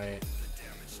something night.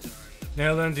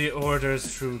 Now learned the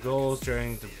Order's true goals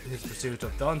during his pursuit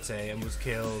of Dante and was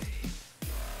killed.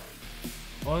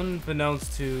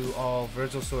 Unbeknownst to all,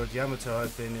 Virgil's sword Yamato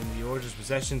had been in the Order's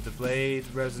possession. The blade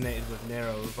resonated with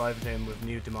Nero, reviving him with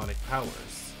new demonic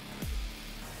powers.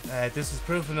 This is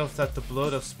proof enough that the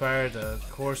blood of Sparda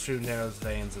coursed through Nero's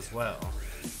veins as well.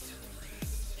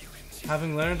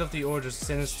 Having learned of the Order's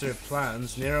sinister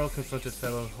plans, Nero confronted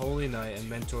fellow Holy Knight and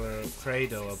mentor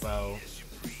Credo about,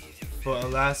 but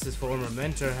alas, his former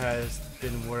mentor has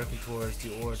been working towards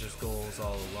the Order's goals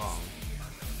all along.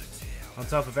 On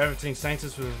top of everything,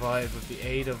 Sanctus was revived with the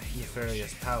aid of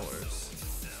nefarious powers.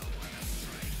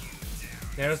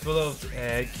 Nero's beloved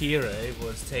Kira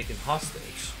was taken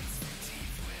hostage.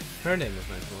 Her name was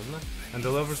mentioned, wasn't it? And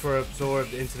the lovers were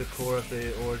absorbed into the core of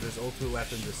the Order's ultimate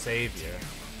weapon, the Savior.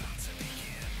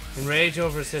 Enraged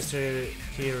over his sister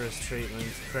Kira's treatment,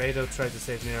 Credo tried to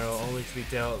save Nero, only to be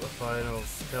dealt a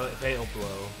fatal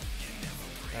blow.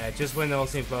 Just when all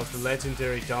seemed lost, the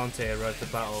legendary Dante arrived to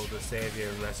battle the Savior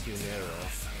and rescue Nero.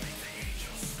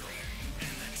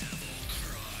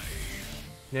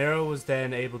 Nero was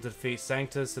then able to defeat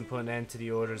Sanctus and put an end to the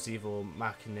Order's evil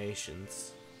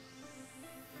machinations.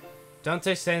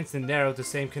 Dante sensed in Nero the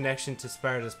same connection to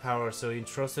Sparda's power, so he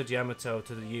entrusted Yamato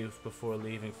to the youth before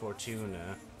leaving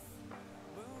Fortuna.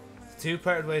 The two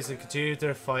parted ways and continued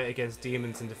their fight against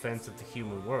demons in defense of the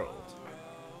human world.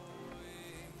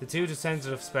 The two descendants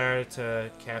of Sparta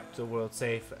kept the world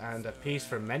safe and at peace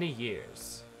for many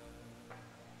years.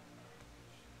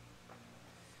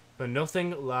 But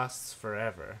nothing lasts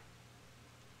forever.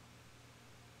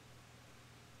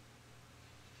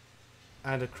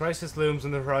 And a crisis looms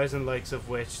on the horizon, likes of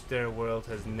which their world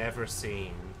has never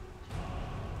seen.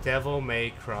 Devil May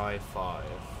Cry 5.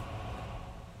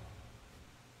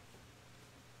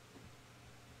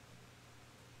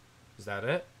 Is that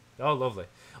it? Oh, lovely.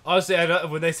 Honestly,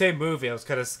 when they say movie, I was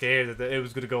kind of scared that it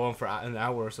was going to go on for an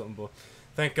hour or something, but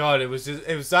thank God it was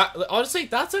that. Honestly,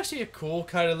 that's actually a cool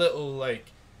kind of little,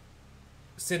 like,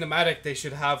 cinematic they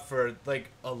should have for, like,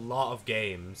 a lot of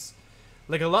games.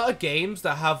 Like, a lot of games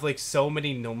that have, like, so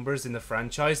many numbers in the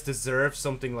franchise deserve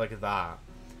something like that.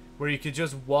 Where you could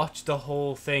just watch the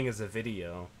whole thing as a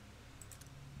video.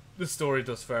 The story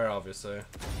does fair, obviously.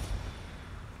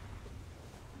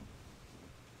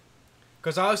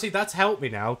 Because honestly, that's helped me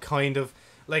now, kind of.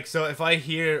 Like, so if I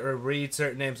hear or read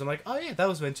certain names, I'm like, oh yeah, that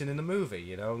was mentioned in the movie,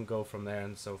 you know, and go from there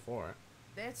and so forth.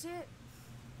 That's it.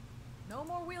 No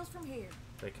more wheels from here.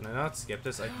 Like, can I not skip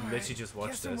this? I can literally just watch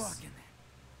Guess I'm this. walking.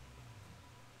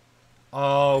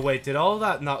 Oh, wait, did all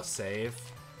that not save?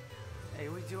 Hey,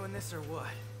 we doing this or what?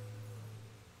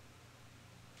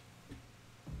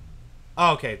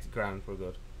 Oh, okay, grand, we're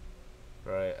good.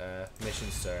 Right,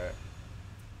 mission start.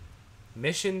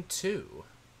 Mission 2.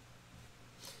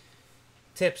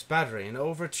 Tips, battery, an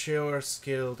overture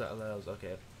skill that allows...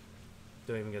 Okay.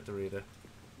 Don't even get to read it.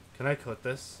 Can I cut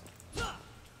this?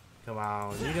 Come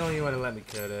on, you don't even want to let me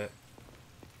cut it.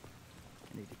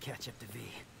 I need to catch up to V.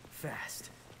 Fast.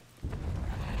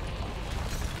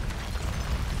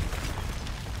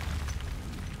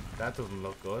 That doesn't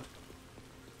look good.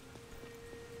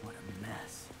 What a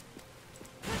mess.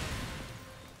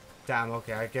 Damn,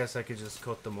 okay, I guess I could just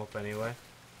cut them up anyway.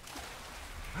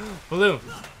 Balloon!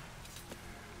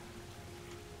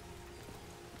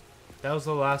 That was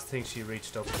the last thing she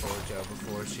reached up for, Joe,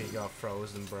 before she got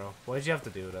frozen, bro. Why'd you have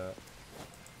to do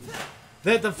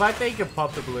that? The fact that you can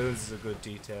pop the balloons is a good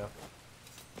detail.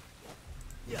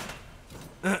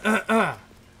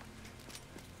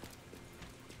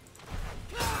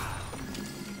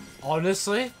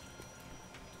 Honestly,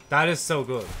 that is so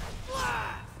good.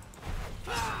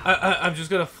 I'm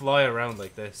just gonna fly around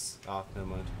like this. Oh, never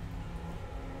mind.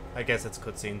 I guess it's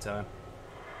cutscene time.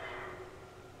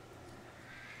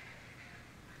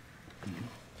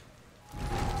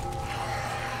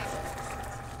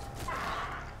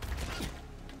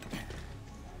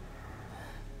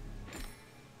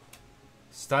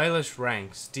 Stylish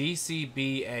ranks.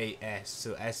 DCBAS,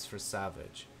 so S for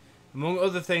savage. Among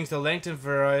other things, the length and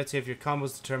variety of your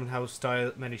combos determine how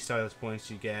many stylish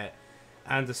points you get,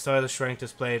 and the stylish rank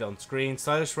displayed on screen.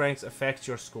 Stylish ranks affect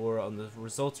your score on the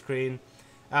results screen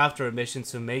after a mission,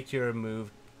 so make your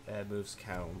moves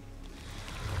count.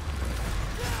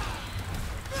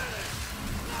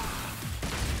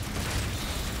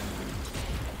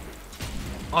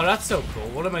 Oh, that's so cool.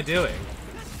 What am I doing?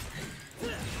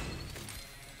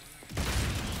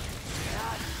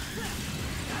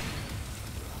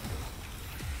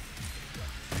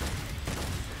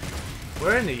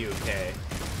 We're in the UK.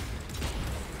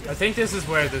 I think this is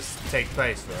where this takes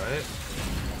place, right?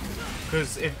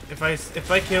 Because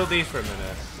if I kill these for a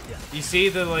minute, you see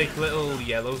the like little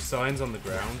yellow signs on the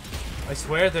ground? I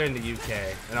swear they're in the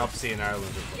UK, and obviously in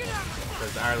Ireland as well.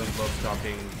 Because Ireland loves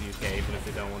copying the UK even if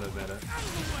they don't want to admit it.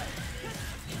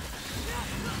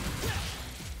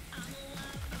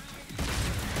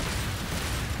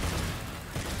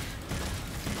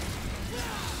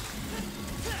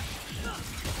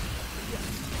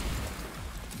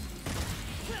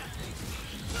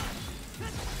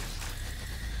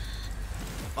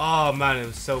 Oh man, it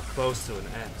was so close to an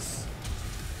S.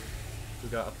 We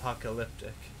got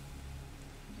apocalyptic.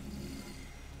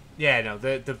 Yeah, no,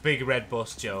 the big red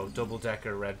bus, Joe.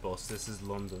 Double-decker red bus. This is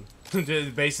London.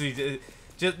 Basically,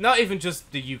 just not even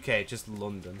just the UK, just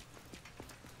London.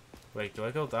 Wait, do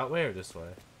I go that way or this way?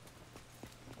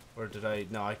 Or did I...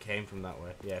 No, I came from that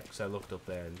way. Yeah, because I looked up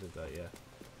there and did that, yeah.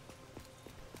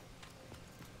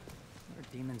 What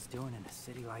are demons doing in a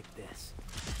city like this?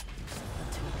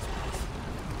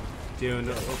 Doing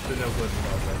up to no good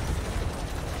project.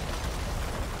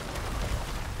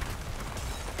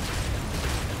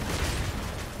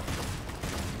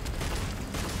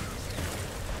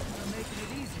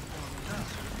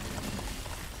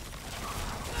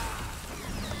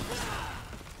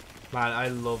 Man, I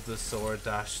love the sword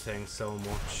dash thing so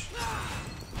much.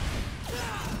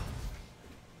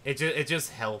 It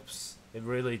just helps. It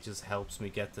really just helps me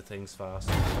get to things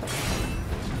faster.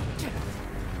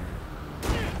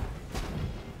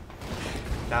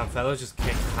 Damn, fellow just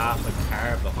kicked half a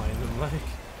car behind him, like.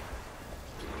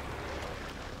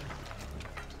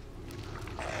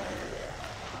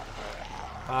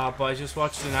 Ah, but I just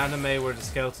watched an anime where the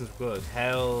skeletons were good.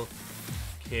 Hell,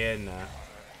 nah.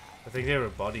 I think they were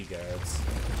bodyguards.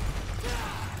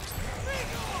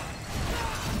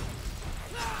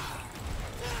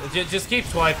 Just keep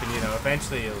swiping, you know,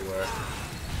 eventually it'll work.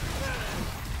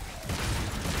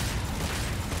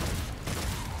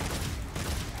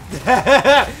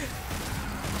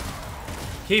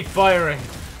 Keep firing.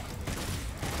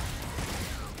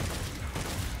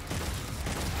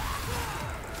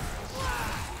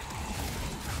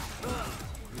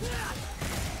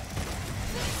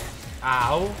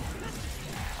 Ow.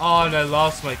 Oh, and I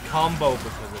lost my combo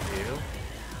because of you.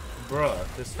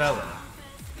 Bruh, this fella.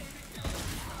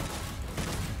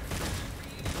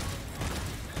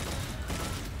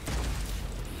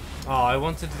 Oh, I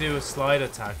wanted to do a slide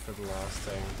attack for the last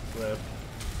thing. Rip.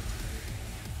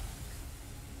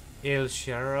 Il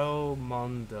Cerro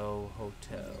Mondo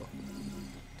Hotel.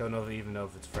 Don't know even know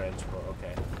if it's French, but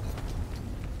okay.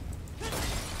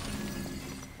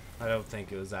 I don't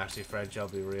think it was actually French, I'll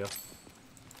be real.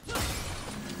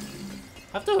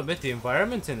 I have to admit, the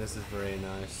environment in this is very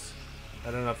nice.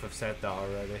 I don't know if I've said that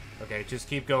already. Okay, just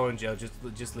keep going, Joe.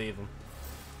 Just leave him.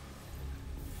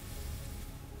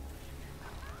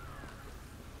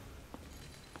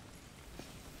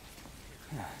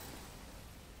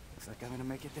 Looks like I'm gonna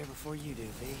make it there before you do,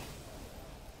 V.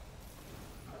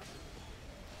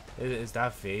 Is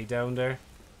that V down there?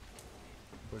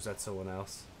 Or is that someone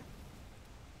else?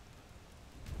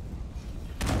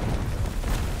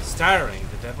 Starring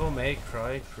the Devil May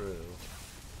Cry crew.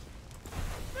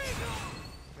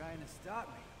 Trying to stop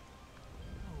me.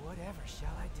 Oh, whatever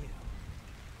shall I do?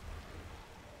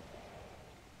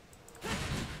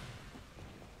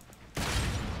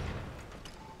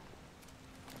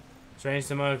 Strange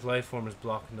demonic life form is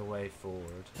blocking the way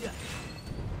forward.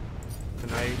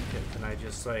 Can I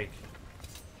just like...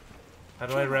 How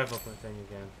do I rev up my thing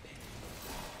again?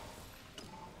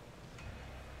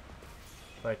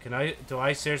 Like, do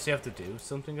I seriously have to do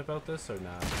something about this or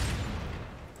not?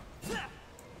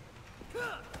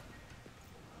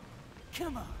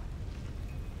 Come on.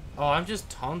 Oh, I'm just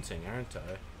taunting, aren't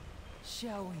I?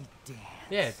 Shall we dance?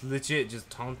 Yeah, it's legit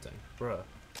just taunting, bruh.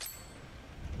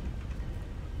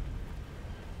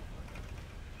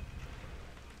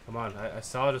 Come on, I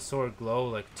saw the sword glow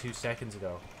like 2 seconds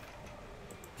ago.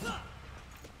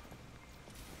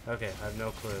 Okay, I have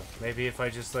no clue. Maybe if I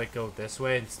just like go this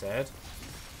way instead?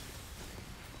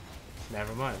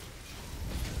 Never mind.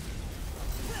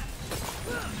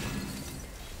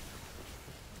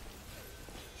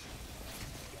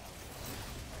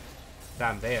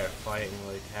 Damn, they are fighting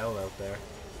like hell out there.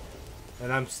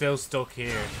 And I'm still stuck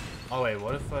here. Oh wait,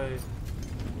 what if I...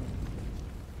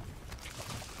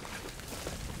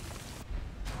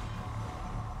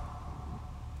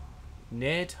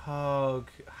 Nidhogg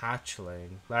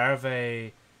hatchling.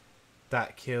 Larvae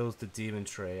that kills the demon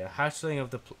tree. A hatchling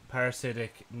of the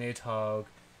parasitic Nidhogg.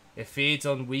 It feeds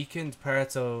on weakened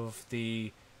parts of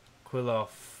the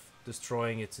Quilloff,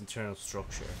 destroying its internal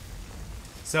structure.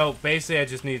 So basically I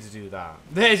just need to do that.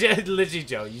 Literally,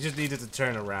 Joe, you just needed to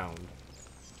turn around.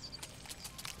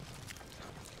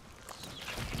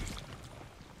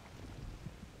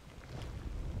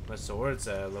 My sword's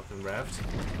looking revved.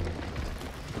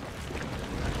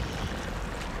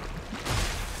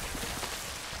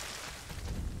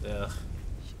 Ugh.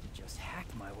 Should've just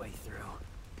hacked my way through.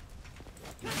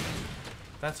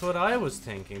 That's what I was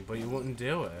thinking, but you wouldn't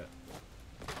do it.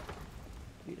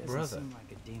 He doesn't Brother. seem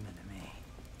like a demon to me.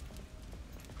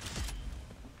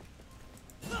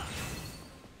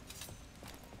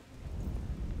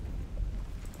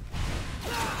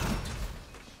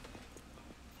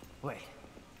 Wait,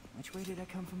 which way did I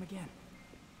come from again?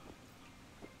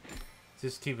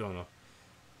 Just keep going up.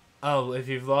 Oh, if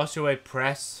you've lost your way,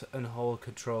 press and hold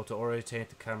control to orientate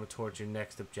the camera towards your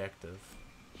next objective.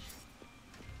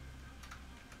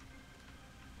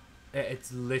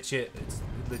 It's legit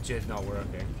not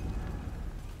working.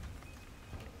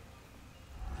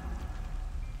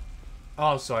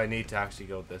 Oh, so I need to actually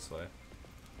go this way.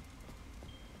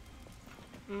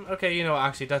 Okay, you know,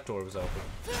 actually that door was open.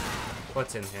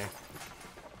 What's in here?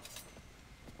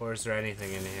 Or is there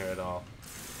anything in here at all?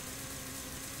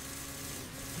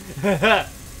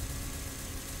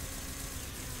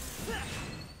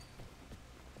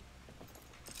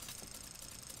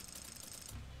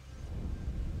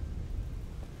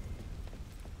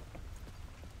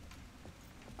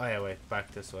 Oh yeah, wait,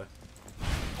 back this way.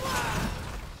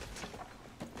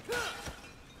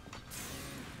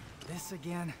 This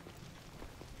again?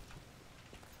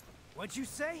 What'd you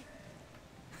say?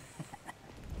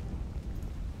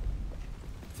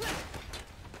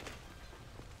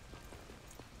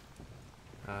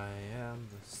 I am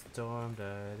the storm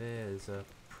that is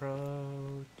approaching.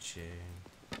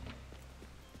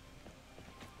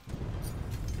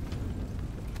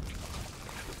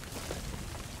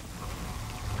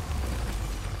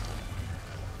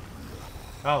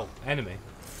 Oh, enemy.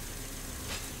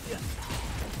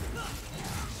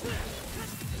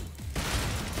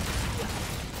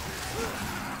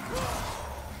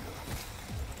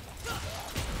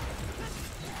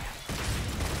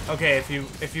 Okay, if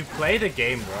you play the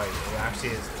game right, it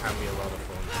actually can be a lot of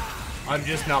fun. I'm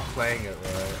just not playing it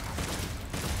right.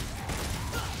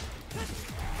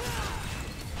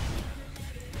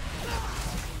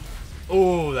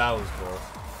 Oh, that was cool.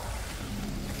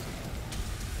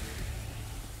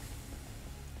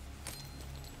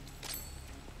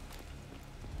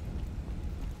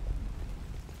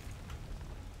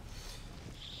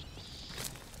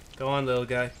 Go on, little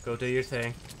guy. Go do your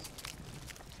thing.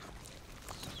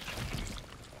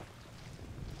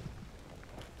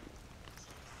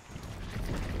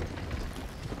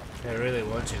 I really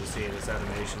want you to see this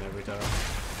animation every time.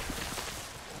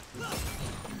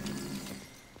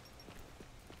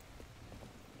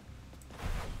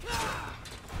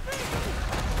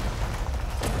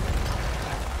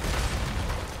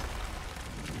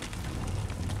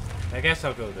 I guess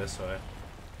I'll go this way.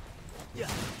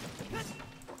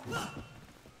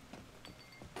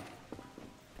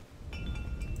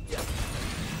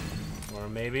 Or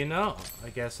maybe no. I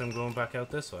guess I'm going back out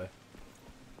this way.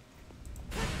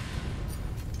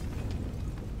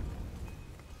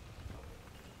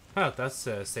 Oh, that's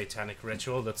a satanic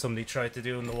ritual that somebody tried to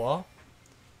do in the wall.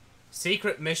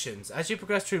 Secret missions. As you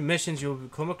progress through missions, you'll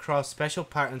come across special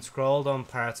patterns scrawled on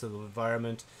parts of the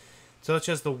environment, such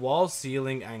as the wall,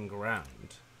 ceiling, and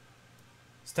ground.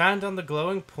 Stand on the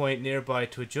glowing point nearby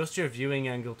to adjust your viewing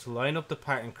angle to line up the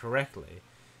pattern correctly.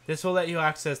 This will let you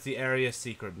access the area's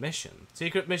secret mission.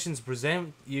 Secret missions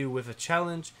present you with a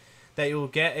challenge that you will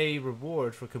get a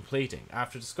reward for completing.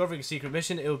 After discovering a secret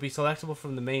mission, it will be selectable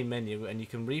from the main menu, and you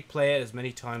can replay it as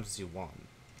many times as you want.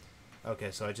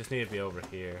 Okay, so I just need to be over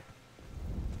here.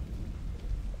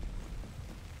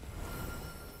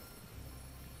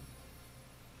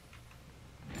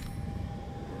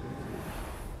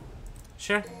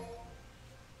 Sure.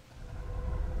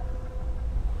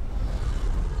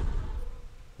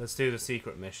 Let's do the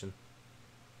secret mission.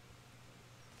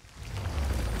 I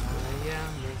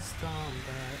am the storm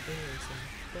that isn't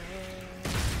there.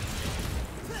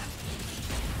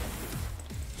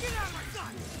 Get out of my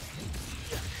sight!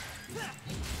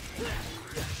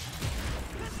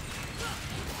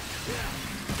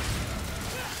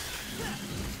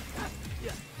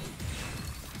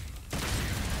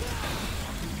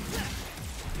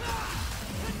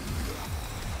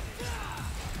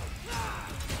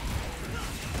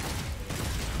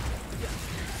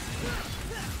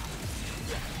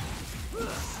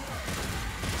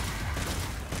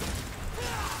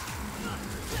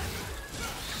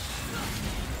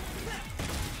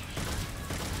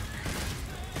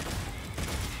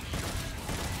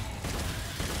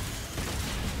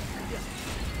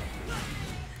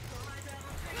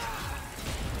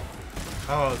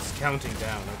 Oh, it's counting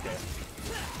down, okay.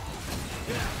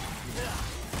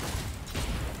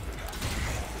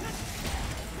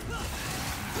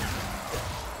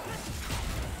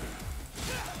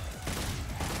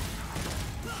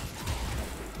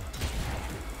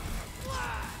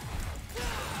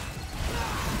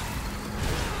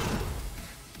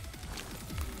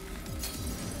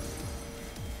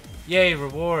 Yay,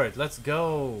 reward, let's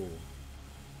go.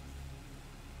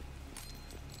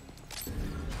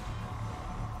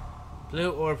 Blue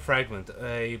orb fragment.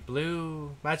 A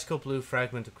blue, magical blue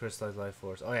fragment of crystallized life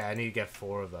force. Oh yeah, I need to get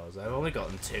 4 of those. I've only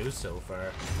gotten 2 so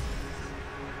far.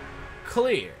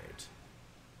 Cleared.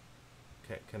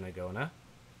 Okay, can I go now?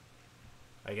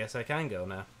 I guess I can go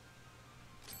now.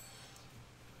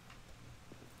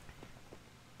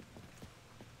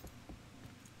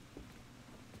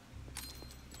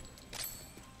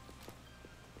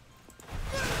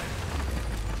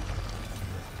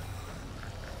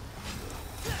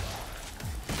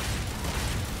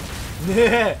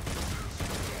 Yeah.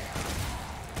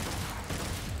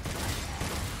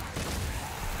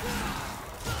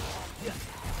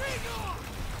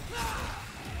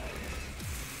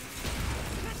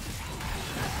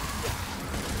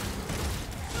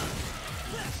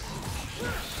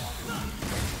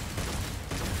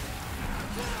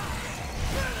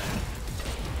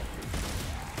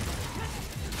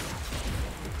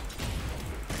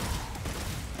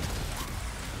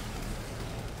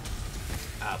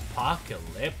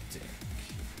 Apocalyptic.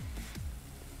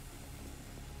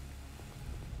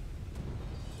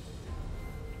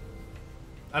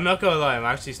 I'm not gonna lie, I'm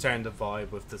actually starting to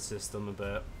vibe with the system a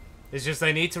bit. It's just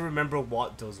I need to remember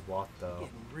what does what though.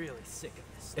 Getting really sick of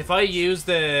this. If I use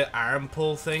the arm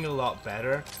pull thing a lot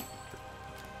better,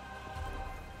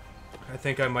 I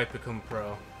think I might become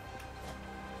pro.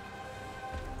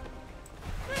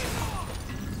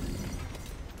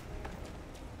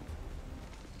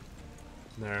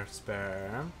 There, spare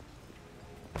arm.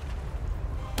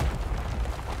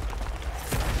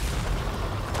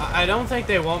 I don't think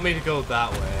they want me to go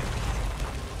that way.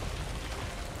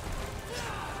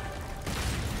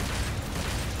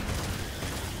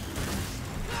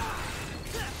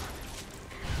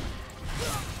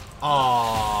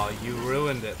 Aw, you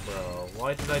ruined it, bro.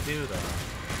 Why did I do that?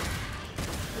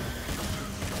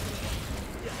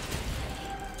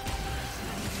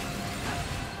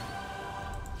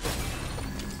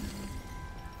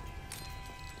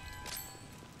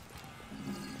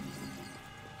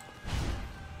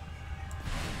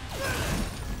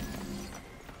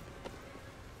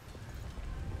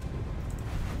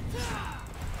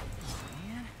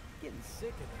 sick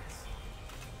of this.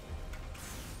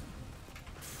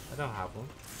 I don't have one.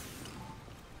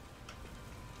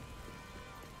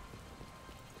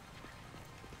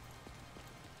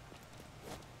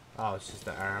 Oh, it's just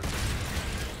the arm.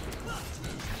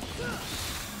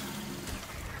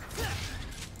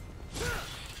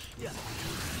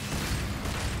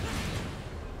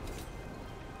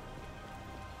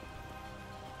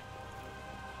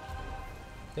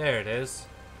 There it is.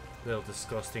 Little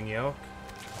disgusting yolk.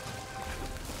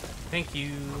 Thank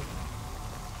you.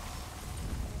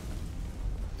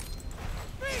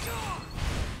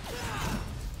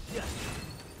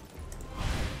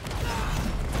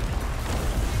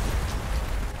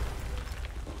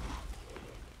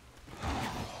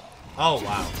 Oh,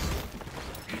 wow.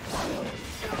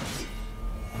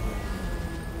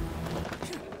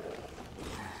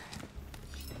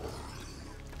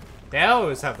 They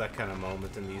always have that kind of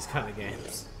moment in these kind of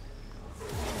games.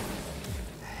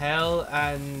 Hell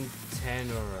and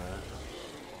Tenora.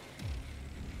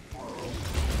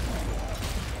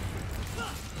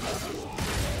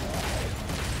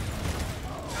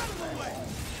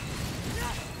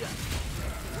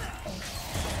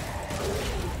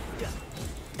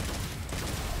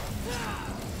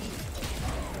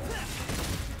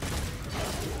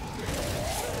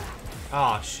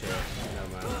 Oh shit. No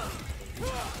man.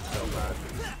 So bad.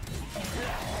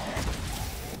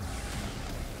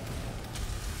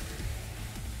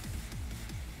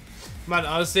 Man,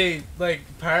 honestly, like,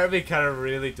 part of me kind of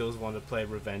really does want to play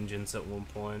Revengeance at one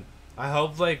point. I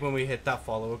hope, like, when we hit that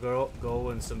follower goal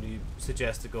and somebody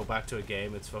suggests to go back to a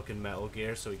game, it's fucking Metal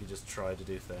Gear, so we can just try to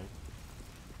do thing.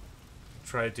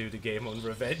 Try to do the game on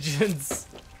Revengeance.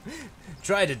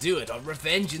 Try to do it on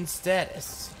Revengeance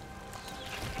status.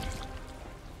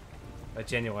 I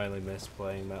genuinely miss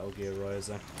playing Metal Gear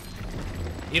Rising.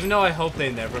 Even though I hope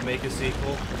they never make a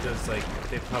sequel, because, like,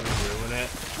 they'd probably ruin it.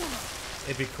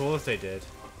 It'd be cool if they did.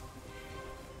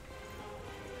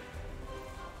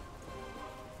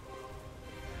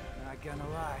 Not gonna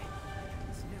lie,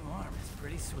 this new arm is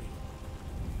pretty sweet.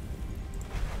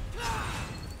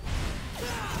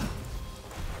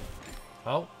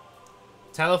 Oh.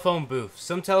 Telephone booth.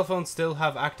 Some telephones still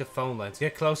have active phone lines.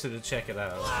 Get closer to check it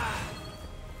out.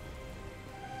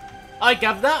 I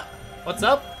got that. What's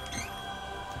up?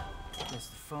 Guess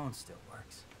the phone still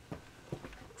works.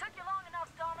 Took you long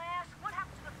enough, dumbass. What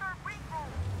happened to the third ring roll?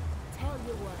 Tell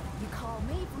you what, you call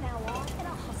me from now on, and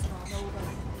I'll hustle on over.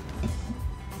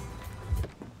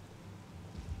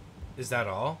 Is that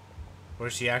all? Or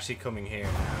is she actually coming here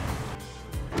now?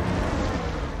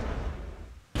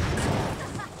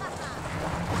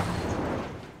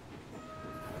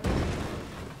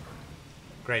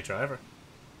 Great driver.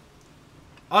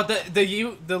 Oh,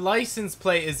 the license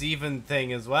plate is even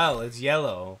thing as well. It's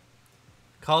yellow.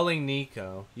 Calling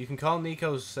Nico. You can call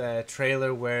Nico's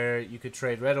trailer where you could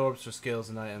trade red orbs for skills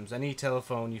and items. Any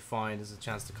telephone you find is a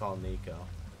chance to call Nico.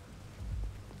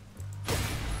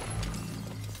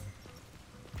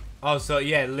 Oh, so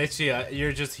yeah, literally,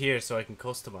 you're just here so I can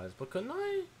customize. But couldn't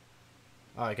I?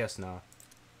 Oh, I guess not.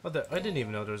 Oh, I didn't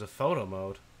even know there was a photo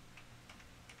mode.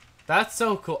 That's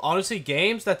so cool. Honestly,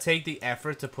 games that take the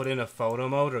effort to put in a photo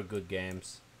mode are good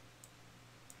games.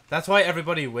 That's why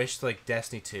everybody wished like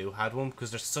Destiny 2 had one,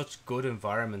 because there's such good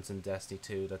environments in Destiny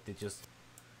 2 that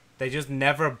they just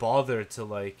never bothered to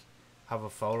like have a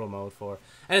photo mode for.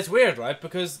 And it's weird, right?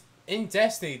 Because in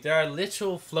Destiny there are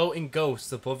literal floating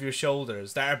ghosts above your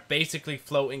shoulders that are basically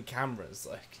floating cameras,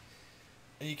 like.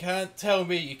 And you can't tell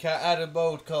me you can't add a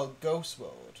mode called Ghost Mode.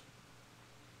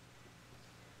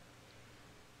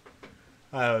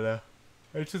 I don't know.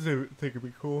 I just think it'd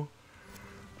be cool.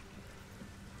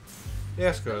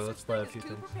 Yes, girl, let's buy a few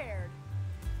things.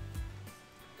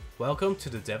 Welcome to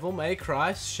the Devil May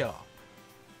Cry shop.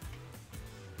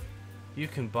 You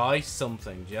can buy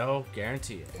something, Joe.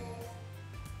 Guarantee it.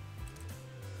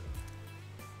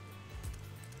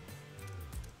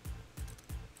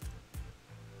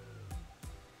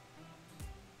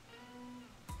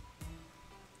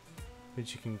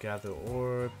 Which you can gather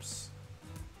orbs.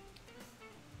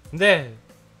 There.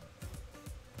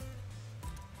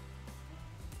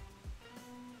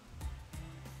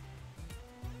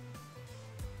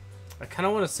 I kind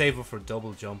of want to save it for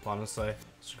double jump, honestly.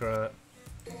 Screw it.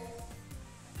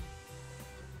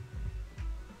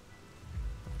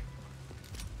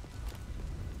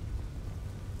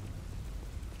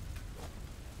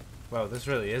 Wow, this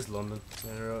really is London.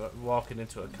 We're walking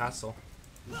into a castle.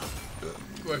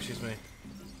 Oh, excuse me.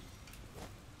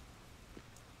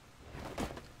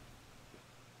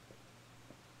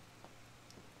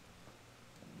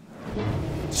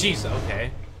 Jeez,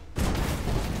 okay.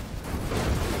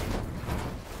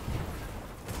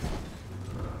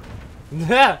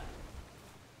 Yeah.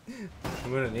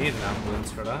 I'm gonna need an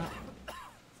ambulance for that.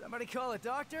 Somebody call a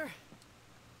doctor?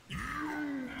 I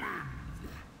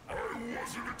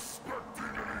wasn't expecting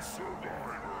any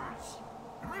survivors.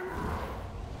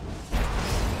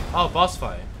 Oh, boss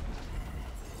fight.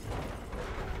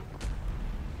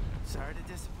 Sorry to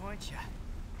disappoint you.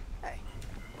 Hey,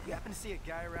 you happen to see a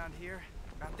guy around here?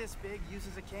 About this big,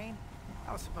 uses a cane?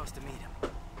 I was supposed to meet him.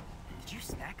 Did you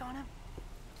snack on him?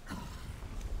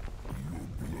 Your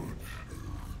blood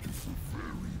is a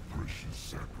very precious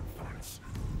sacrifice.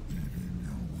 Eating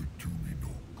you would do me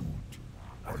no good.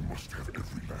 I must have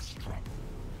every last drop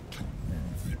to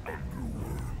rule the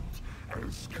underworld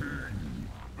as king.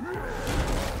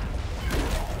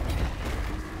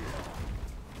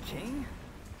 King?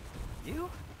 You?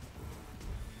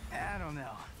 I don't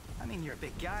know. I mean, you're a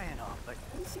big guy and all, but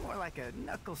you seem more like a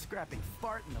knuckle-scrapping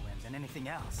fart in the wind than anything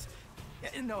else.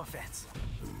 No offense.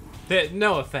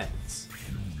 No offense.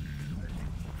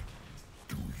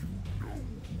 Do you know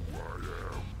who I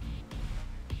am?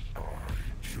 I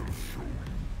shall show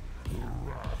you the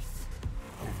wrath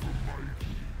of the mighty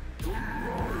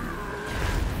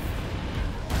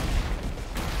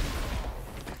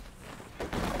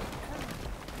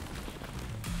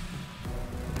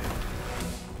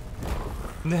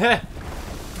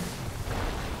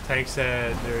Thanks,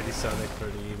 Nerdy Sonic, for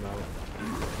the email.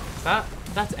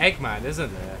 That's Eggman,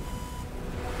 isn't it?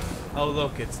 Oh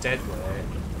look, it's Deadway.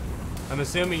 I'm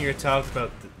assuming you're talking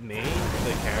about me,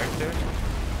 the character,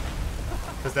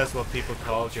 because that's what people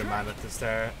called your man at the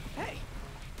start. Hey,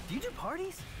 do you do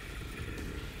parties?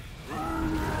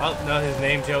 Oh no, his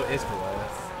name Joe is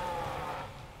Goliath.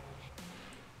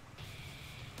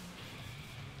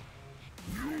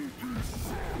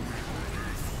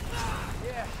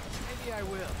 Yeah, maybe I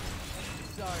will.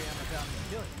 Sorry, I'm about to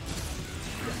kill you.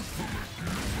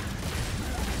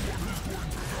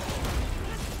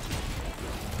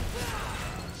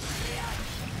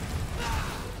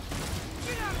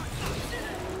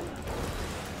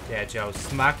 Yeah, Joe,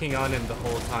 smacking on him the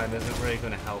whole time isn't really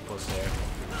going to help us here.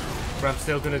 But I'm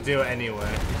still going to do it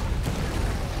anyway.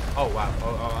 Oh wow,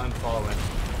 oh, I'm falling.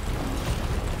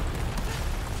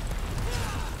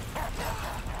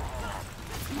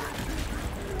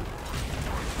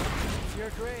 It's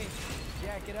your grave.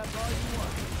 Jack it up all you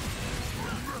want.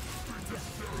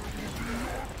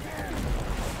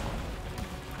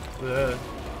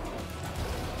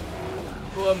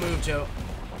 Cool move, Joe.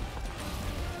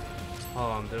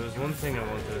 Hold on, there was one thing I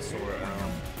wanted to sort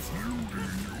out.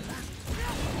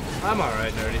 I'm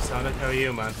alright, Nerdy Sonic. How are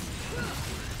you, man?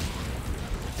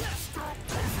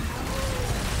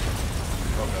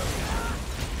 Okay.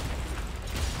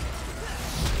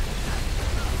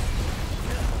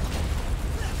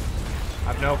 I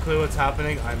have no clue what's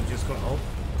happening. I'm just going. Oh.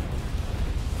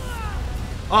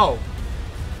 Oh.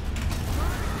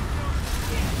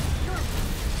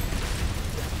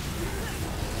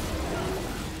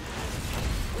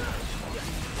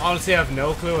 Honestly, I have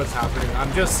no clue what's happening.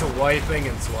 I'm just swiping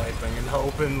and swiping and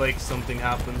hoping like something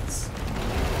happens.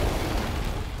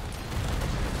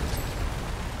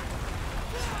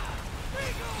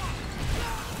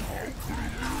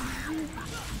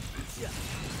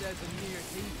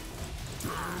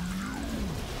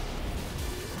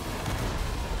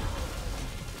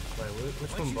 Wait,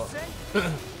 which one?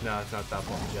 No, it's not that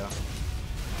one, Joe.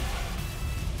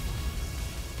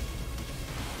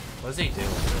 What's he doing?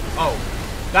 Oh,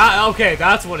 that okay.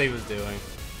 That's what he was doing.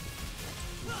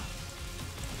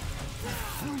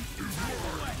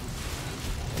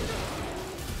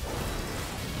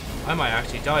 I might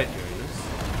actually die during this.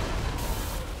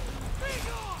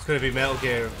 It's gonna be Metal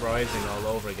Gear Rising all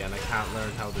over again. I can't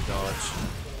learn how to dodge.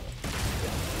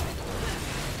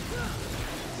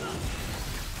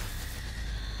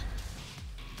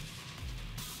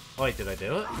 Oh wait, did I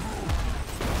do it?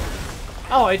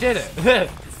 Oh, I did it!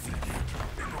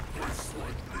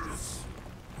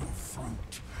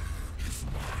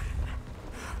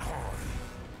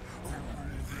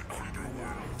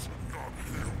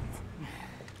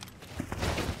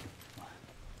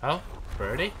 Oh,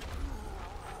 birdie?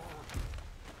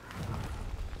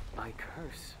 I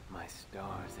curse my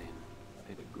stars in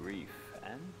bit of grief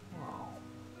and woe.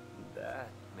 That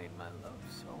made my love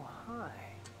so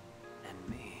high, and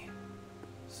me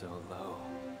so low.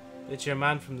 It's your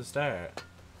man from the start.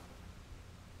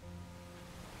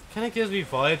 Kinda gives me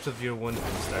vibes of your one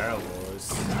from Star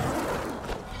Wars.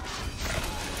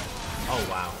 Oh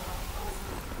wow.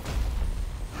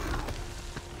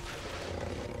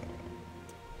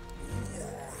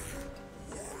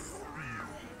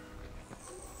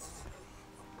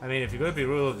 I mean, if you're going to be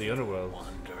ruler of the underworld.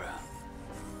 Wanderer,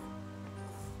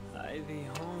 I thee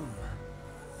home,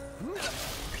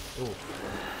 Ooh.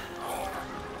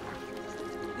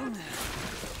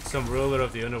 Some ruler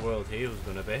of the underworld he was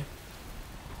gonna be.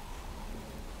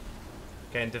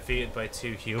 Getting defeated by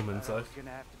 2 humans, I like. was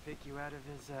gonna have to pick you out of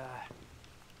his,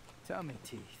 tummy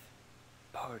teeth.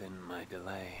 Pardon my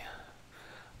delay.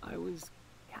 I was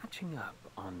catching up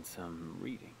on some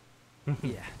reading.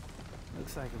 Yeah,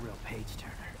 looks like a real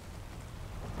page-turner.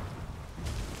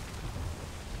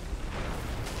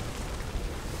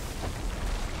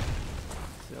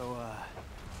 So,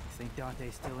 you think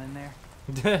Dante's still in there?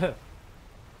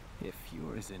 If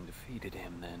Urizen defeated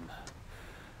him, then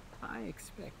I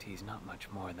expect he's not much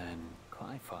more than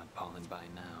Glyphod pollen by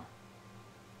now.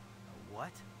 A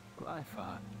what?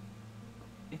 Glyphod.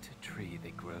 It's a tree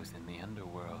that grows in the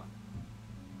underworld.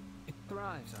 It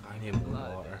thrives on I need human more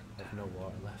blood. water. I have no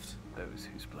water left. Those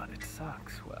whose blood it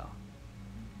sucks, well,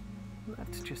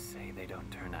 let's just say they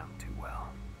don't turn out too well.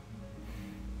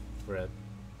 Bread.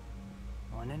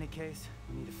 Well, in any case,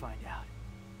 we need to find out.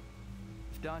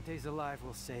 If Dante's alive,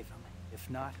 we'll save him. If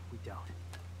not, we don't.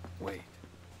 Wait.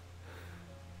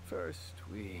 First,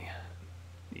 we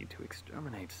need to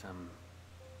exterminate some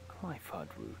Glyphod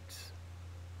roots.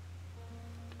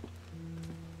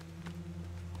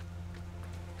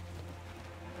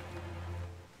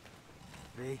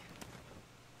 V,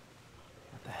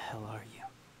 what the hell are you?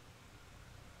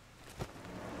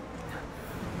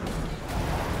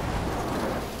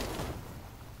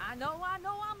 I know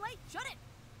I'm late. Shut it!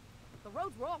 The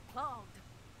roads were all clogged.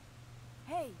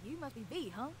 Hey, you must be V,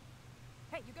 huh?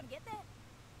 Hey, you gonna get that?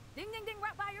 Ding, ding, ding,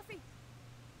 right by your feet.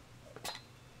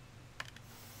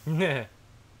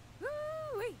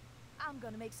 Woo-wee! I'm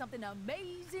gonna make something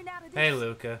amazing out of this. Hey,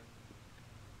 Luca.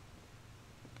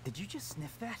 Did you just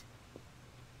sniff that?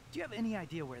 Do you have any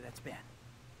idea where that's been?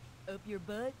 Up your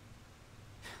butt?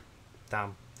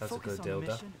 Damn, that's Focus a good on the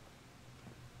dildo. mission.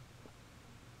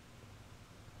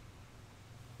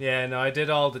 Yeah, no, I did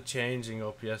all the changing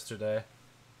up yesterday.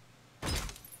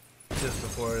 Just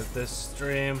before this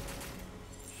stream.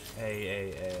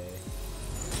 A.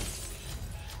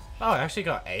 Oh, I actually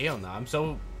got A on that.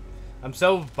 I'm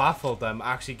so baffled that I'm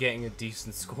actually getting a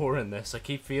decent score in this. I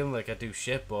keep feeling like I do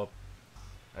shit, but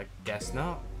I guess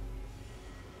not.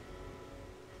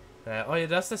 Oh yeah,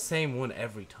 that's the same one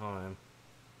every time.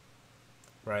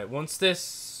 Right, once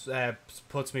this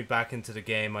puts me back into the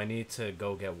game, I need to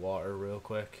go get water real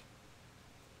quick.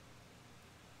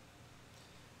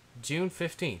 June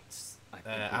 15th, I think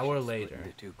we hour should split later.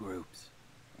 into 2 groups.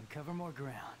 And cover more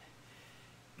ground.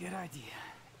 Good idea.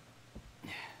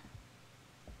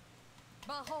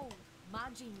 Behold, my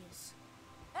genius.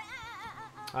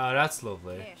 Oh, that's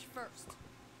lovely. Cash first.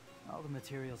 All the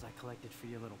materials I collected for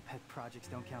your little pet projects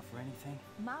don't count for anything.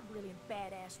 My brilliant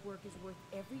badass work is worth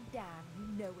every dime, you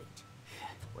know it.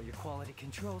 Well, your quality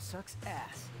control sucks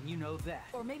ass, and you know that.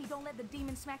 Or maybe don't let the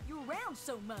demon smack you around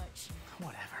so much.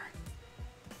 Whatever.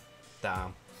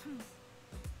 Damn.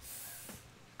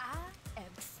 I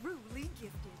am truly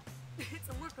gifted. It's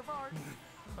a work of art.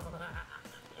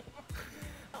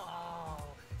 Oh,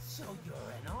 so you're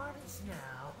an artist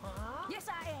now, huh? Yes,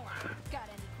 I am. Got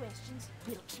any questions,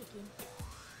 little chicken?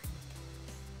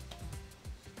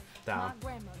 Damn. My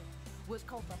grandmother was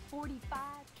called the 45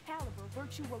 caliber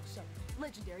virtuoso,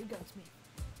 legendary gunsmith.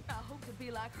 I hope to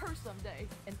be like her someday,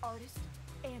 an artist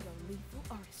and a lethal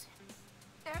artisan.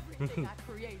 Everything I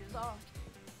create is art,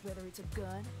 whether it's a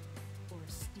gun or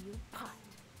a steel pot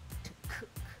to cook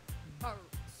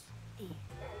birds in.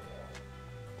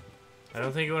 I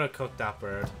don't think you want to cook that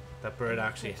bird. That bird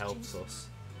actually helps us.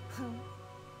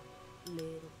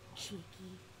 Little cheeky.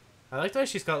 I like that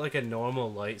she's got like a normal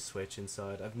light switch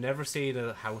inside. I've never seen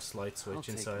a house light I'll switch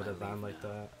take inside my a van leave like now.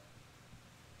 that.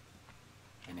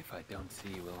 And if I don't see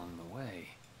you along the way,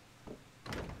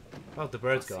 Oh, the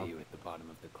bird's I'll gone. see you at the bottom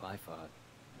of the Glyphod.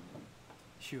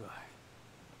 Sure.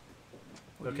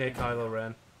 What are you Okay, gonna do? Kylo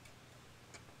Ren.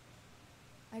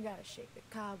 I gotta shake the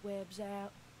cobwebs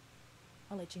out.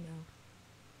 I'll let you know.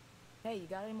 Hey, you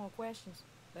got any more questions?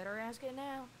 Better ask it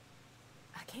now.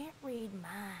 I can't read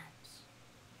minds.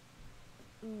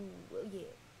 Ooh, well, yeah.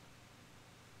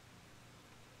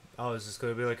 Oh, is this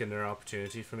going to be like another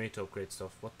opportunity for me to upgrade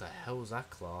stuff? What the hell is that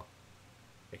claw?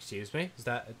 Excuse me? Is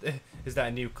that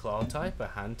a new claw type? A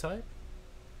hand type?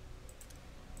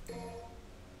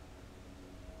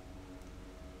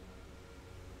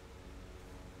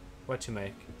 What you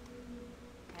make?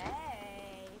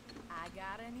 Hey, I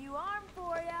got a new arm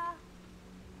for ya.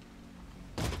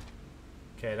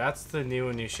 Okay, that's the new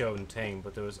one you showed in Ting,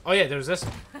 but there was... Oh yeah, there was this...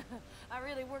 I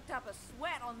really worked up a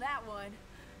sweat on that one.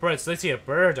 Bro, it's literally a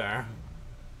bird arm.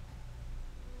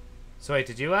 So wait,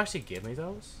 did you actually give me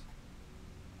those?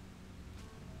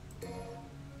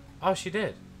 Oh, she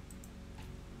did.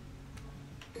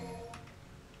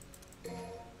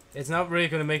 It's not really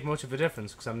going to make much of a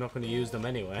difference because I'm not going to use them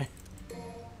anyway.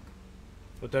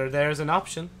 But there's an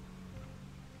option.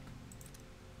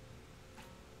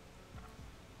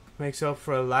 Makes up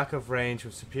for a lack of range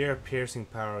with superior piercing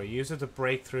power. Use it to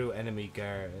break through enemy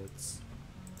guards.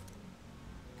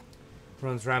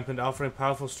 Runs rampant, offering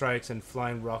powerful strikes and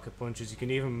flying rocket punches. You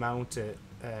can even mount it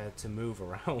to move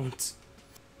around.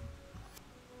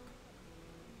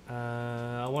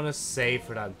 I want to save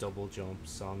for that double jump,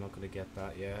 so I'm not going to get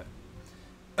that yet.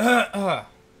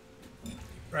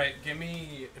 Right, give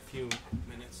me a few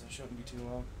minutes. It shouldn't be too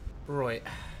long. Right.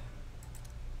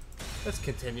 Let's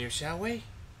continue, shall we?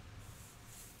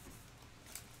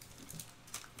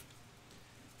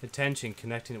 Attention,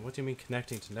 connecting. What do you mean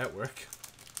connecting to network?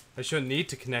 I shouldn't need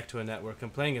to connect to a network.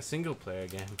 I'm playing a single player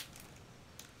game.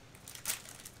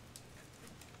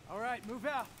 Alright, move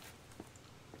out.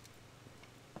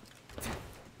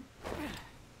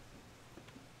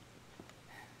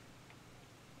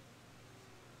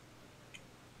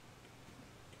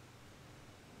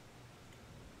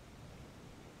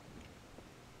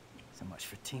 So much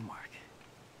for teamwork.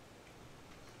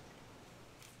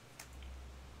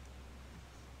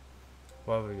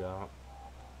 What have we got?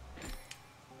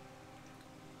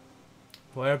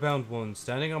 Firebound 1.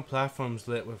 Standing on platforms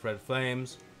lit with red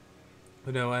flames,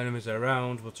 with no enemies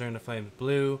around, will turn the flames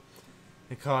blue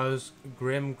and cause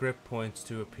grim grip points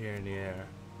to appear in the air.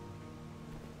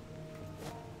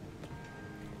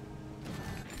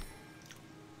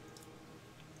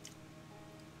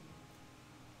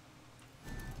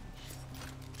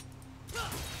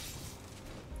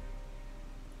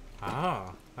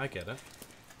 Ah, I get it.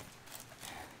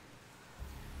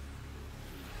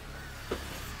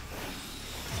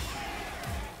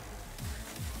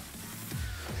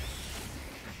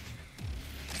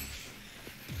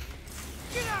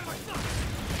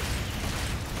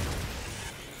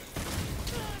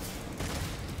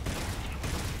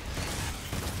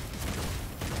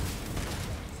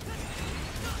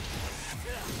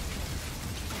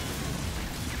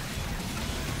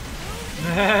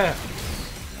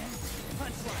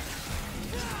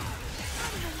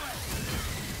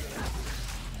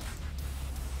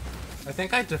 I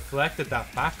think I deflected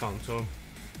that back onto him.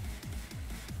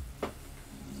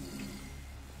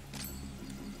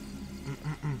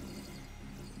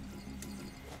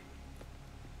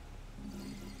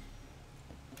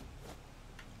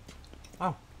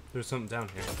 Oh, there's something down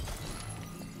here.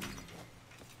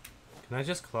 Can I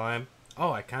just climb?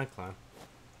 Oh, I can't climb.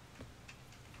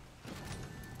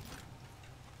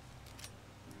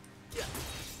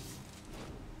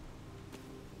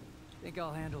 Think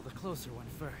I'll handle the closer one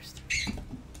first.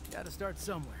 Gotta start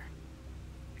somewhere.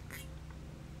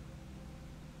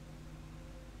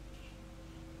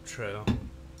 True.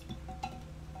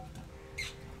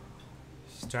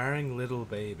 Starring Little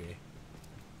Baby.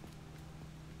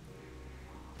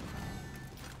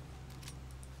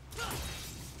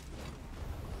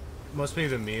 Must be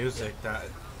the music that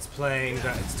it's playing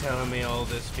that it's telling me all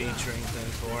this featuring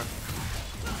thing for.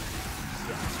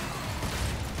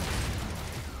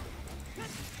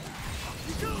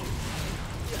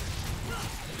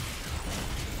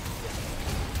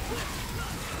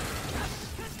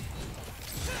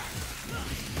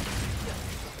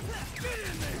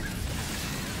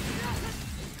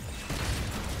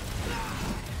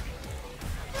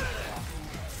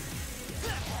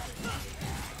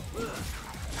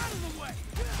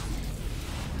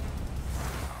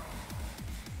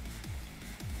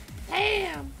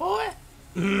 Damn, boy!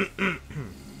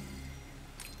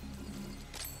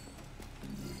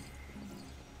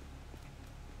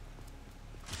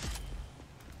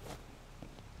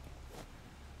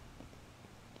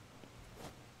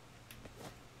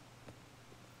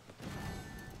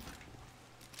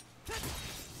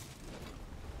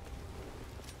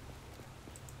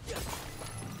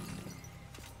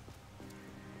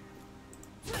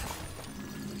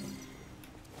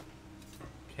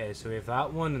 Okay, so we have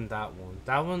that one and that one.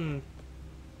 That one...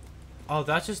 Oh,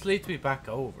 that just leads me back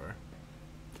over.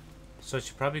 So I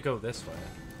should probably go this way.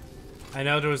 I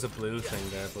know there was a blue thing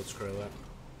there, but screw it.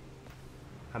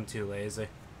 I'm too lazy.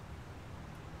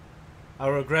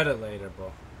 I'll regret it later,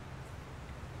 but...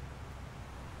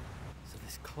 So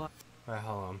this clock. Alright,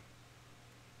 hold on.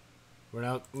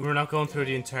 We're not going through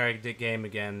the entire game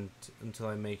again until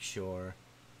I make sure.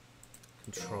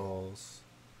 Controls.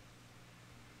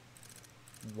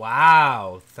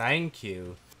 Wow, thank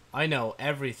you. I know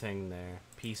everything there.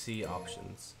 PC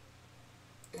options.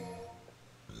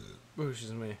 Oh,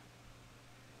 excuse me.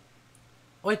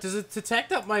 Wait, does it detect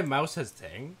that my mouse has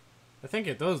ting? I think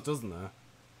it does, doesn't it?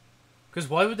 Because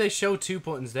why would they show 2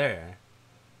 buttons there?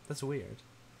 That's weird.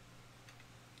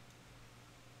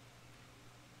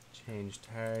 Change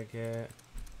target.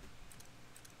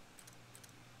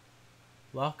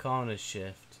 Lock on is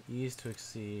shift. Ease to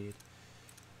exceed.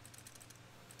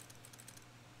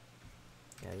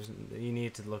 Yeah, you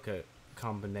need to look at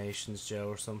combinations, Joe,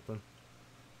 or something.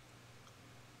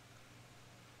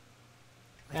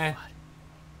 What?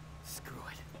 Screw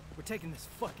it. We're taking this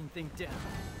fucking thing down.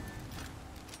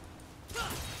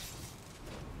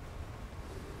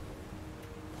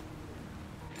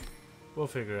 We'll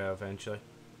figure it out eventually.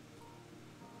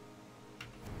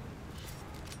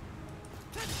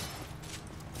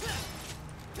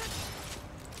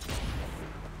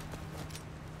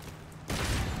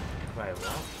 Wait,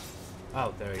 what?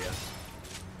 Oh, there you go.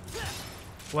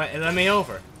 Wait, let me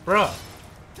over. Bro!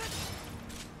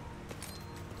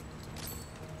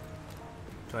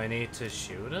 Do I need to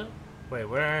shoot it? Wait,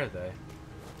 where are they?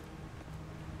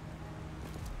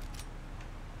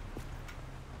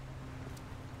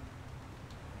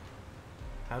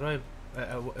 How do I...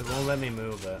 it won't let me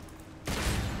move it.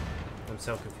 I'm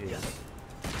so confused.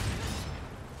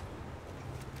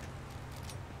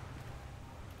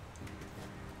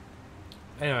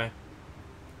 Anyway.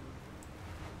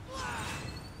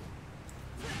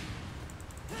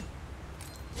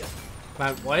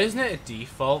 Man, why isn't it a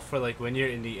default for like when you're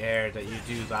in the air that you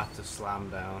do that to slam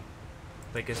down?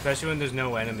 Like, especially when there's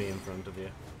no enemy in front of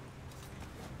you.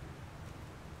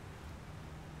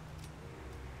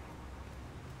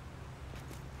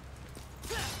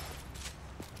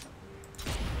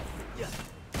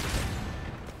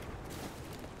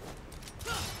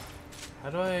 How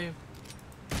do I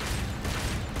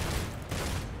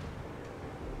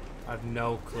have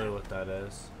no clue what that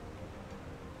is.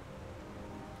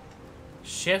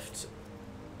 Shift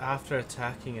after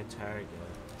attacking a target.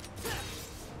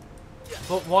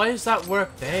 But why does that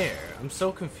work there? I'm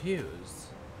so confused.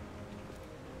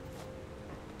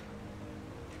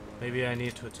 Maybe I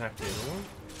need to attack the other one?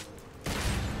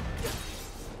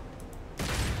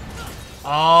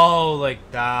 Oh,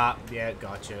 like that. Yeah,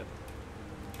 gotcha.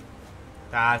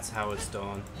 That's how it's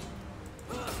done.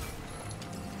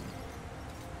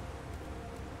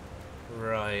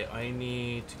 Right, I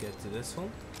need to get to this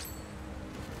one.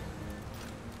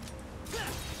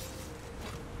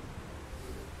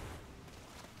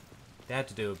 They had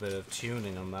to do a bit of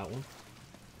tuning on that one.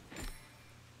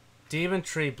 Demon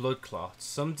Tree blood clots.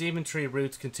 Some Demon Tree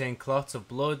roots contain clots of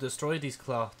blood. Destroy these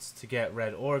clots to get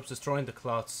red orbs. Destroying the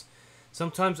clots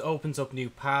sometimes opens up new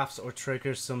paths or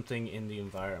triggers something in the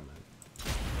environment.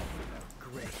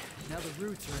 Great. Now the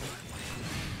roots are in.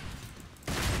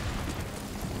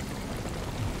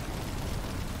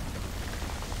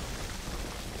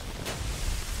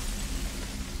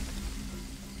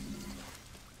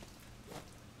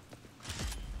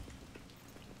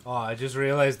 Oh, I just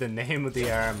realized the name of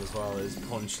the arm as well is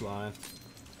Punchline.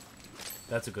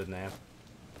 That's a good name.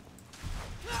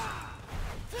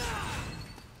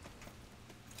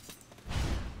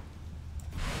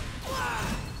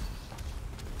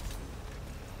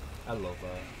 I love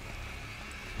that.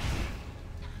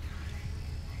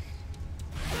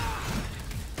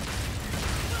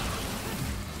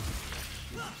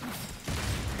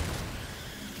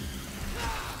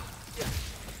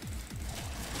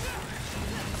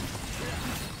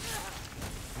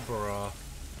 Bruh.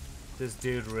 This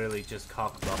dude really just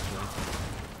cockblocked me.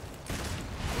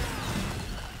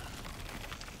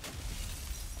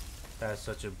 That's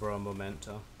such a bro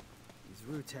memento. These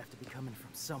roots have to be coming from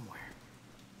somewhere.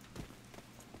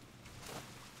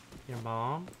 Your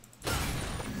mom?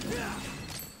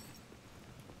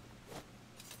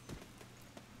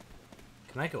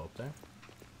 Can I go up there?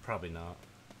 Probably not.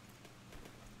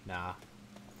 Nah.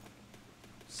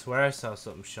 Swear I saw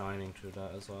something shining through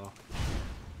that as well.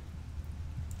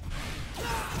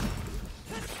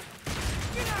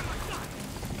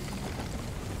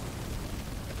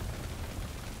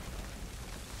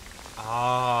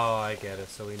 Oh, I get it.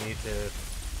 So we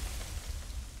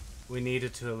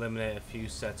needed to eliminate a few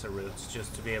sets of routes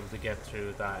just to be able to get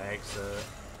through that exit.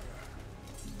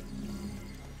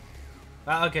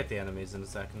 I'll get the enemies in a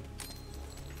second.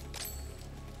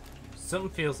 Something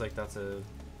feels like that's a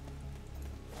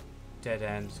dead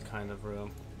end kind of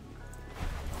room.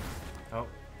 Oh,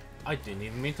 I didn't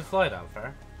even mean to fly down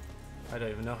far. I don't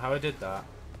even know how I did that.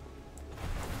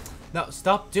 No,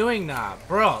 stop doing that,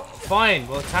 bro. Fine,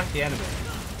 we'll attack the enemy.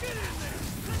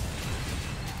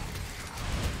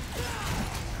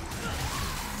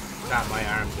 That my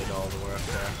arm did all the work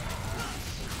there.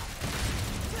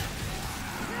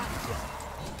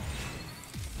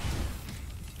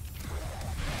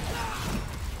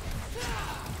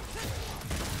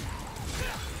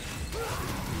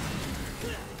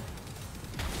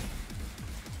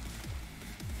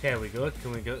 Okay, are we good?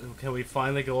 Can we go? Can we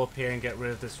finally go up here and get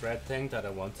rid of this red thing that I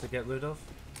want to get rid of?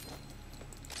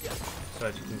 So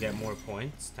that you can get more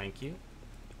points. Thank you.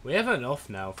 We have enough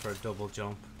now for a double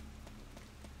jump.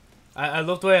 I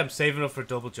love the way I'm saving up for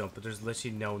double jump, but there's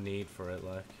literally no need for it.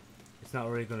 Like, it's not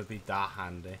really going to be that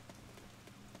handy.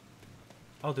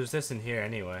 Oh, there's this in here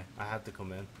anyway. I had to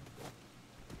come in.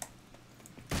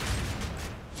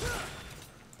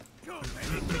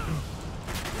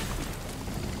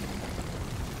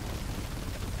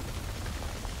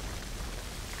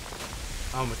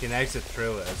 Oh, we can exit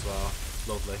through it as well.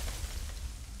 Lovely.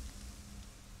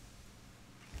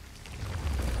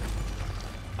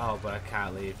 Oh, but I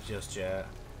can't leave just yet.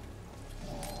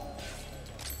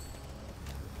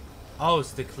 Oh,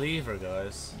 it's the cleaver,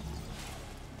 guys.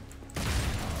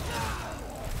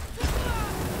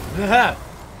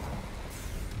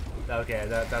 Okay,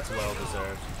 that's well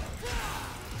deserved.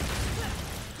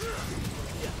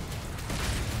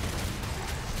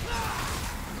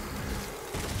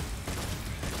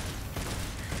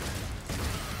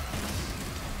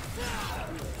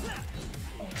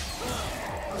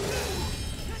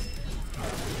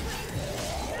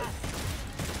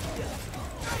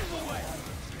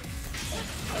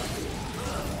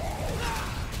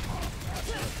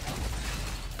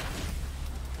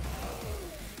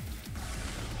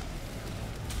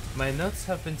 My nuts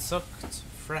have been sucked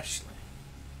freshly.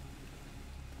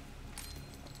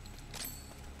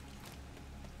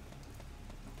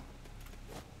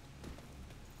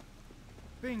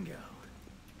 Bingo.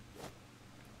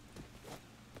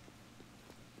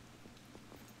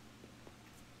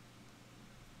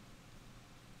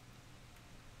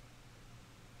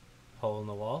 Hole in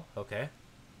the wall, okay.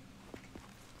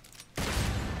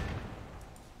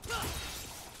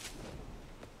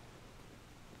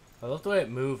 I love the way it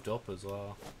moved up as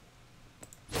well.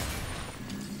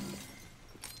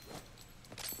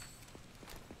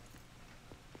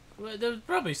 Well, there's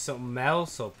probably something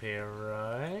else up here,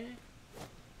 right?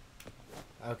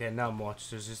 Okay, not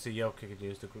much. There's just a yoke I could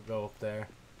use to go up there.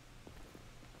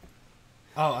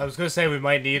 Oh, I was gonna say we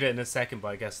might need it in a second, but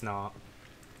I guess not.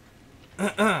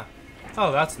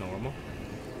 Oh, that's normal.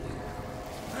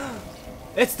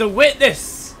 It's the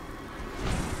witness!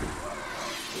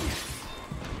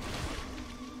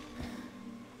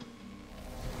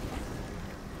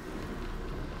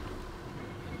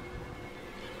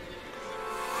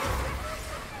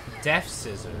 Death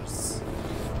scissors.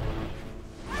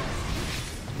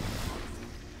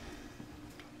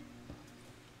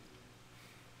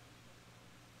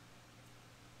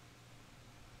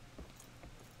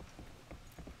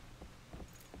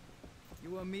 You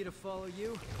want me to follow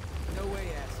you? No way,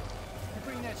 asshole. You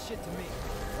bring that shit to me.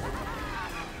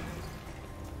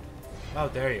 Oh,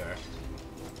 there you are.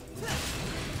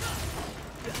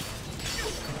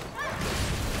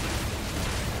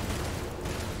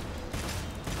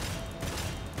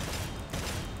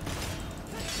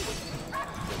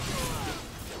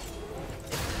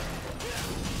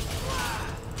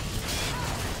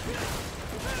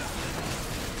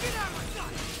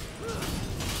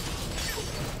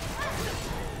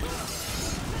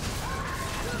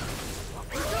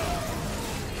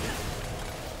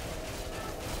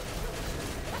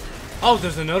 Oh,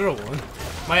 there's another one.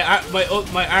 My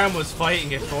arm was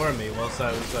fighting it for me whilst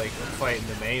I was like fighting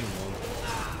the main one.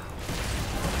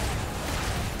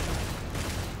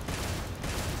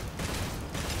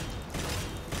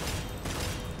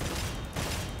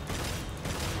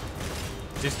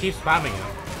 Just keep spamming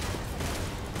it.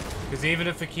 Because even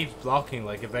if it keeps blocking,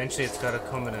 like eventually it's gotta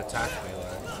come and attack me. Like.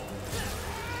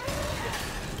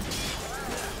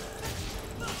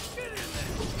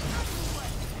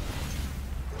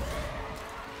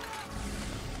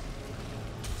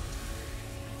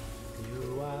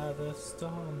 The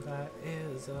storm that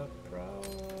is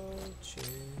approaching.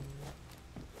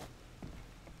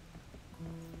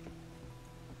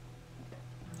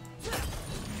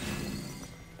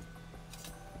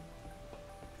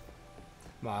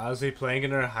 Honestly, playing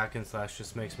in a hack and slash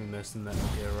just makes me miss the Metal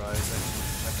Gear Rising.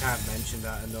 I can't mention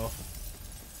that enough.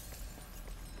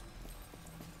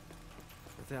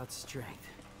 Without strength,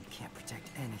 you can't protect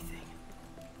anything.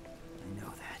 I know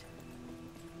that.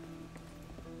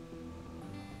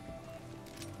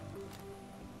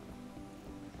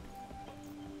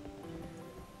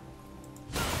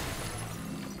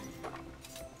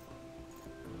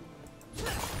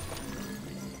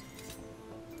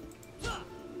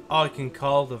 Oh, I can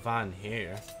call the van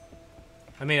here.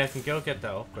 I mean, I can go get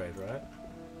that upgrade, right?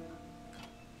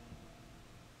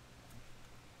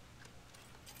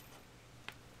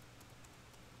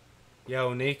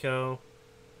 Yo, Nico.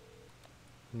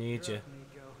 Need you.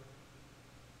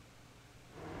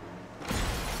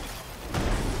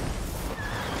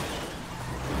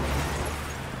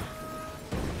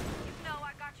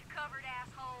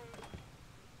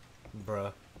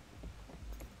 bruh.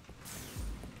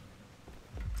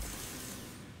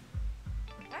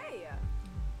 Hey,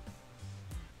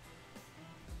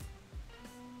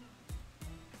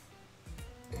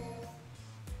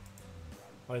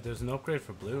 Wait, there's an upgrade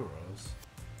for Blue Rose.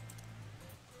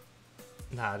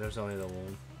 Nah, there's only the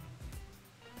one.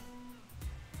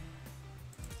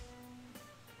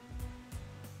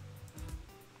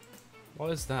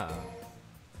 What is that?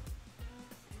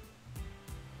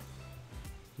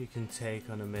 You can take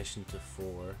on a mission to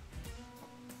 4.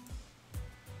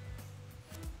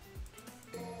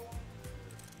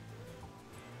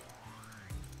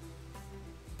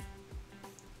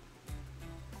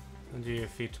 Under your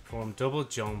feet to perform double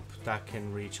jump that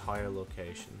can reach higher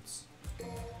locations.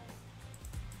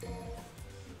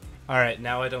 Alright,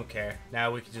 now I don't care.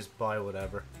 Now we can just buy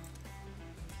whatever.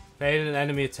 Made an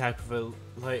enemy attack with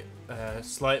a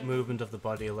slight movement of the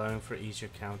body, allowing for easier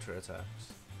counter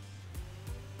attacks.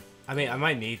 I mean, I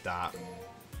might need that.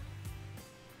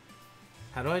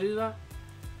 How do I do that?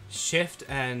 Shift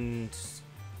and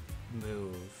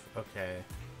move. Okay.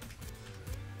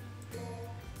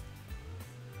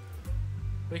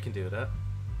 We can do that.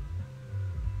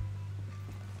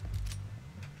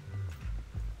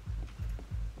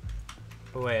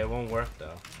 Oh wait, it won't work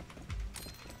though.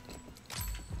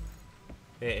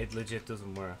 It legit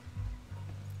doesn't work.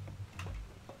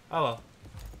 Oh well.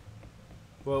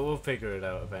 Well, we'll figure it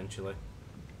out eventually.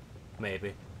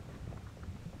 Maybe.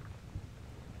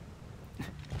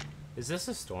 Is this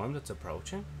a storm that's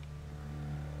approaching?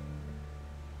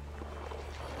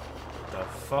 The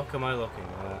fuck am I looking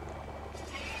at?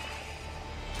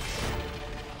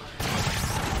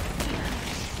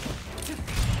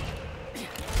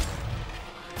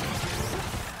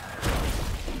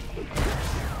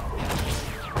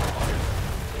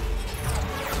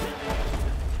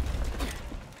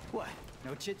 What?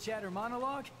 No chit-chat or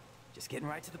monologue? Just getting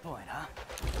right to the point, huh?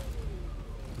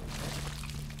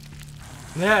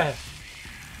 Yeah.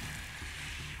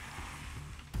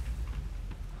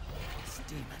 This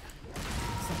demon.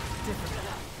 Something different.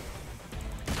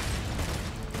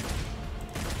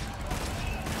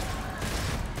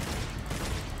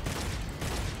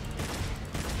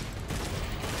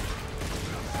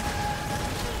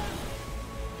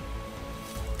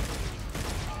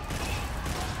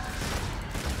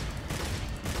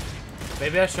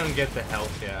 Maybe I shouldn't get the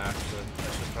health yet, actually.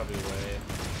 I should probably wait.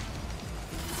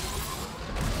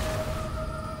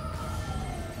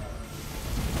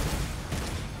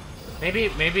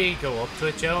 Maybe go up to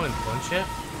it, Joe, and punch it?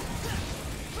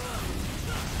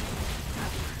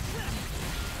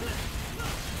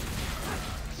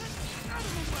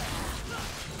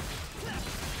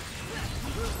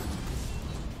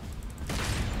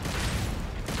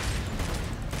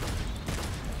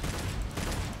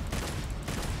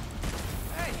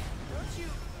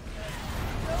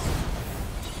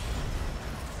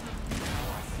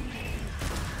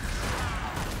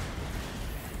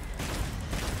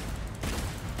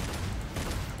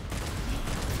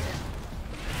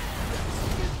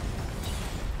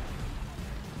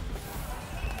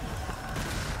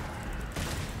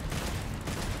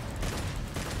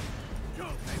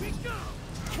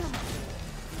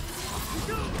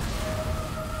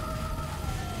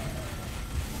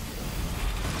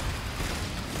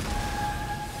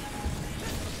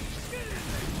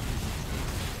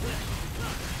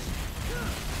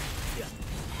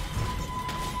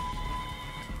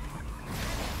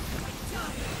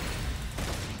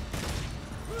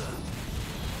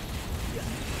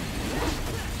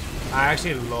 I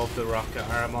actually love the rocket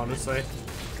arm, honestly.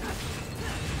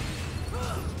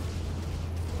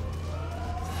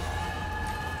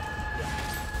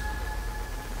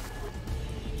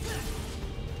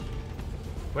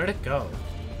 Where'd it go?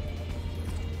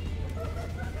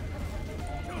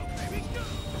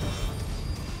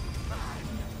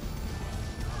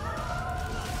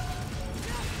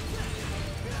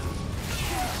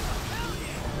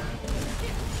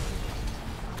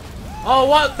 Oh,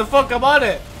 what the fuck? I'm on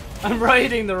it! I'm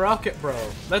riding the rocket, bro.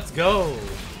 Let's go.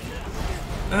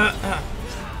 I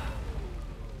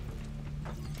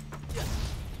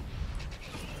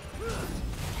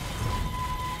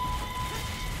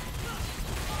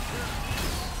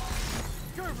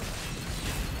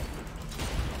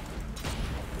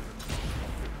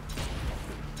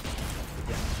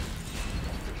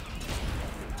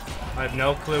have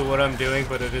no clue what I'm doing,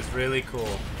 but it is really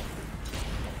cool.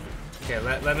 Okay,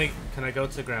 let me... Can I go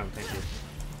to the ground? Thank you.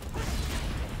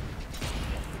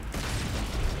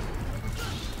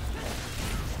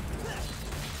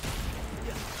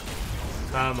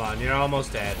 Come on, you're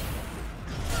almost dead.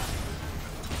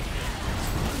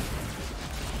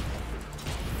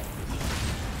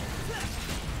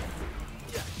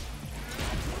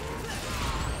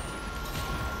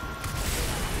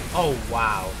 Oh,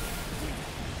 wow.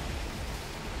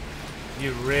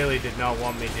 You really did not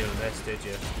want me doing this, did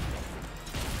you?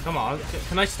 Come on.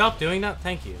 Can I stop doing that?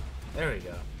 Thank you. There we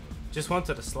go. Just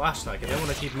wanted to slash like I didn't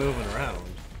want to keep moving around.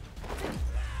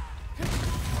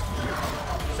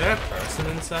 Is there a person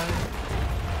inside?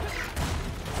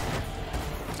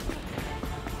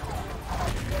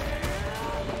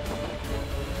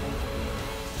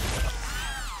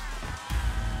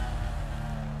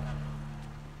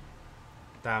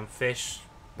 Damn fish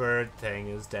bird thing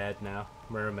is dead now.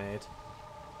 Mermaid.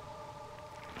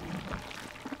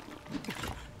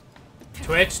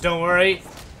 Twitch, don't worry.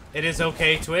 It is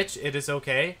okay, Twitch. It is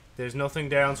okay. There's nothing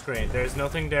there on screen. There's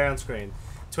nothing there on screen.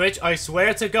 Twitch, I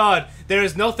swear to God, there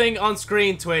is nothing on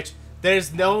screen, Twitch.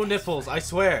 There's no nipples, I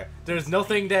swear. There's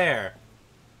nothing there.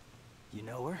 You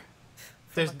know her?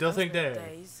 There's nothing there.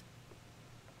 Days.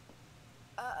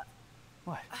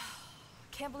 What?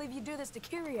 Can't believe you do this to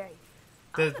Kyrie.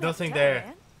 There's nothing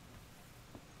there.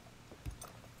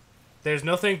 There's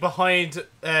nothing behind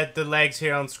the legs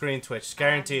here on screen, Twitch.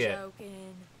 Guarantee it.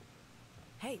 Joking.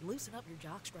 Hey, loosen up your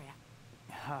jockstrap.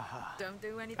 Don't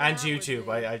do anything. And YouTube.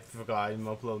 I forgot I'm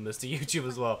uploading this to YouTube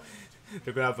as well.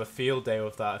 They're gonna have a field day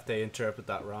with that if they interpret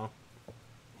that wrong.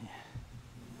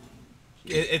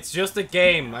 It's just a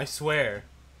game, I swear.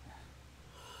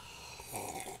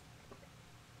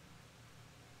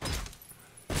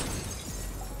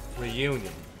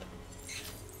 Reunion.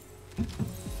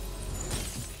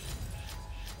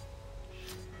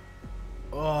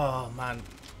 Oh man.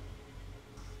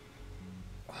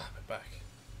 My back.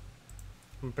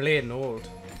 I'm bleeding old.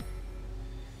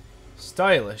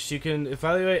 Stylish. You can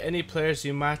evaluate any players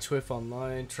you match with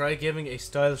online. Try giving a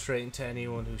stylish rating to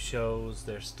anyone who shows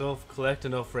their stuff. Collect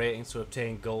enough ratings to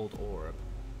obtain gold orb.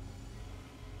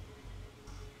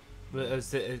 But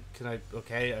is it, can I?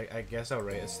 Okay, I guess I'll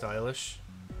rate it stylish.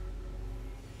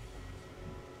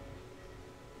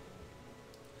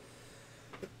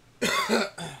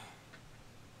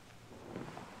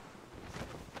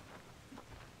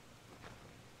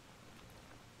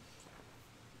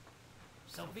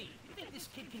 So, V, you think this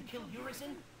kid can kill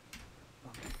Urizen?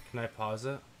 Can I pause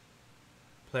it?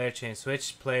 Player change.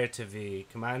 Switch player to V.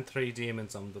 Command 3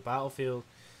 demons on the battlefield.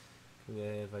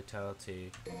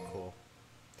 Vitality. Cool.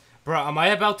 Bro, am I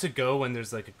about to go when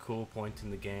there's like a cool point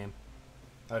in the game?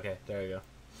 Okay, there we go.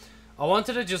 I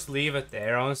wanted to just leave it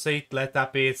there, honestly. Let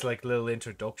that be its like little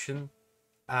introduction.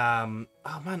 Oh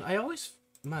man,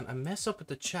 I mess up with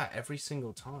the chat every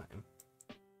single time.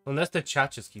 Unless the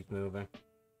chat just keeps moving.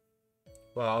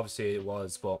 Well, obviously it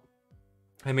was, but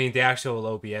I mean the actual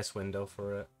OBS window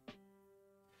for it.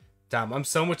 Damn, I'm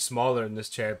so much smaller in this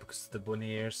chair because of the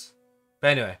bunny ears.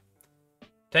 But anyway,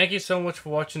 thank you so much for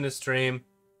watching this stream.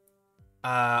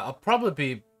 I'll probably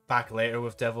be back later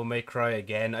with Devil May Cry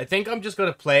again. I think I'm just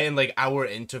going to play in like hour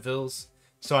intervals,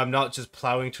 so I'm not just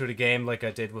plowing through the game like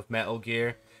I did with Metal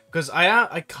Gear. Because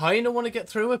I kind of want to get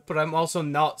through it, but I'm also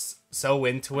not so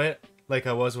into it like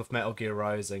I was with Metal Gear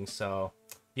Rising. So,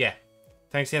 yeah.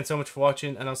 Thanks again so much for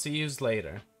watching, and I'll see you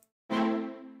later.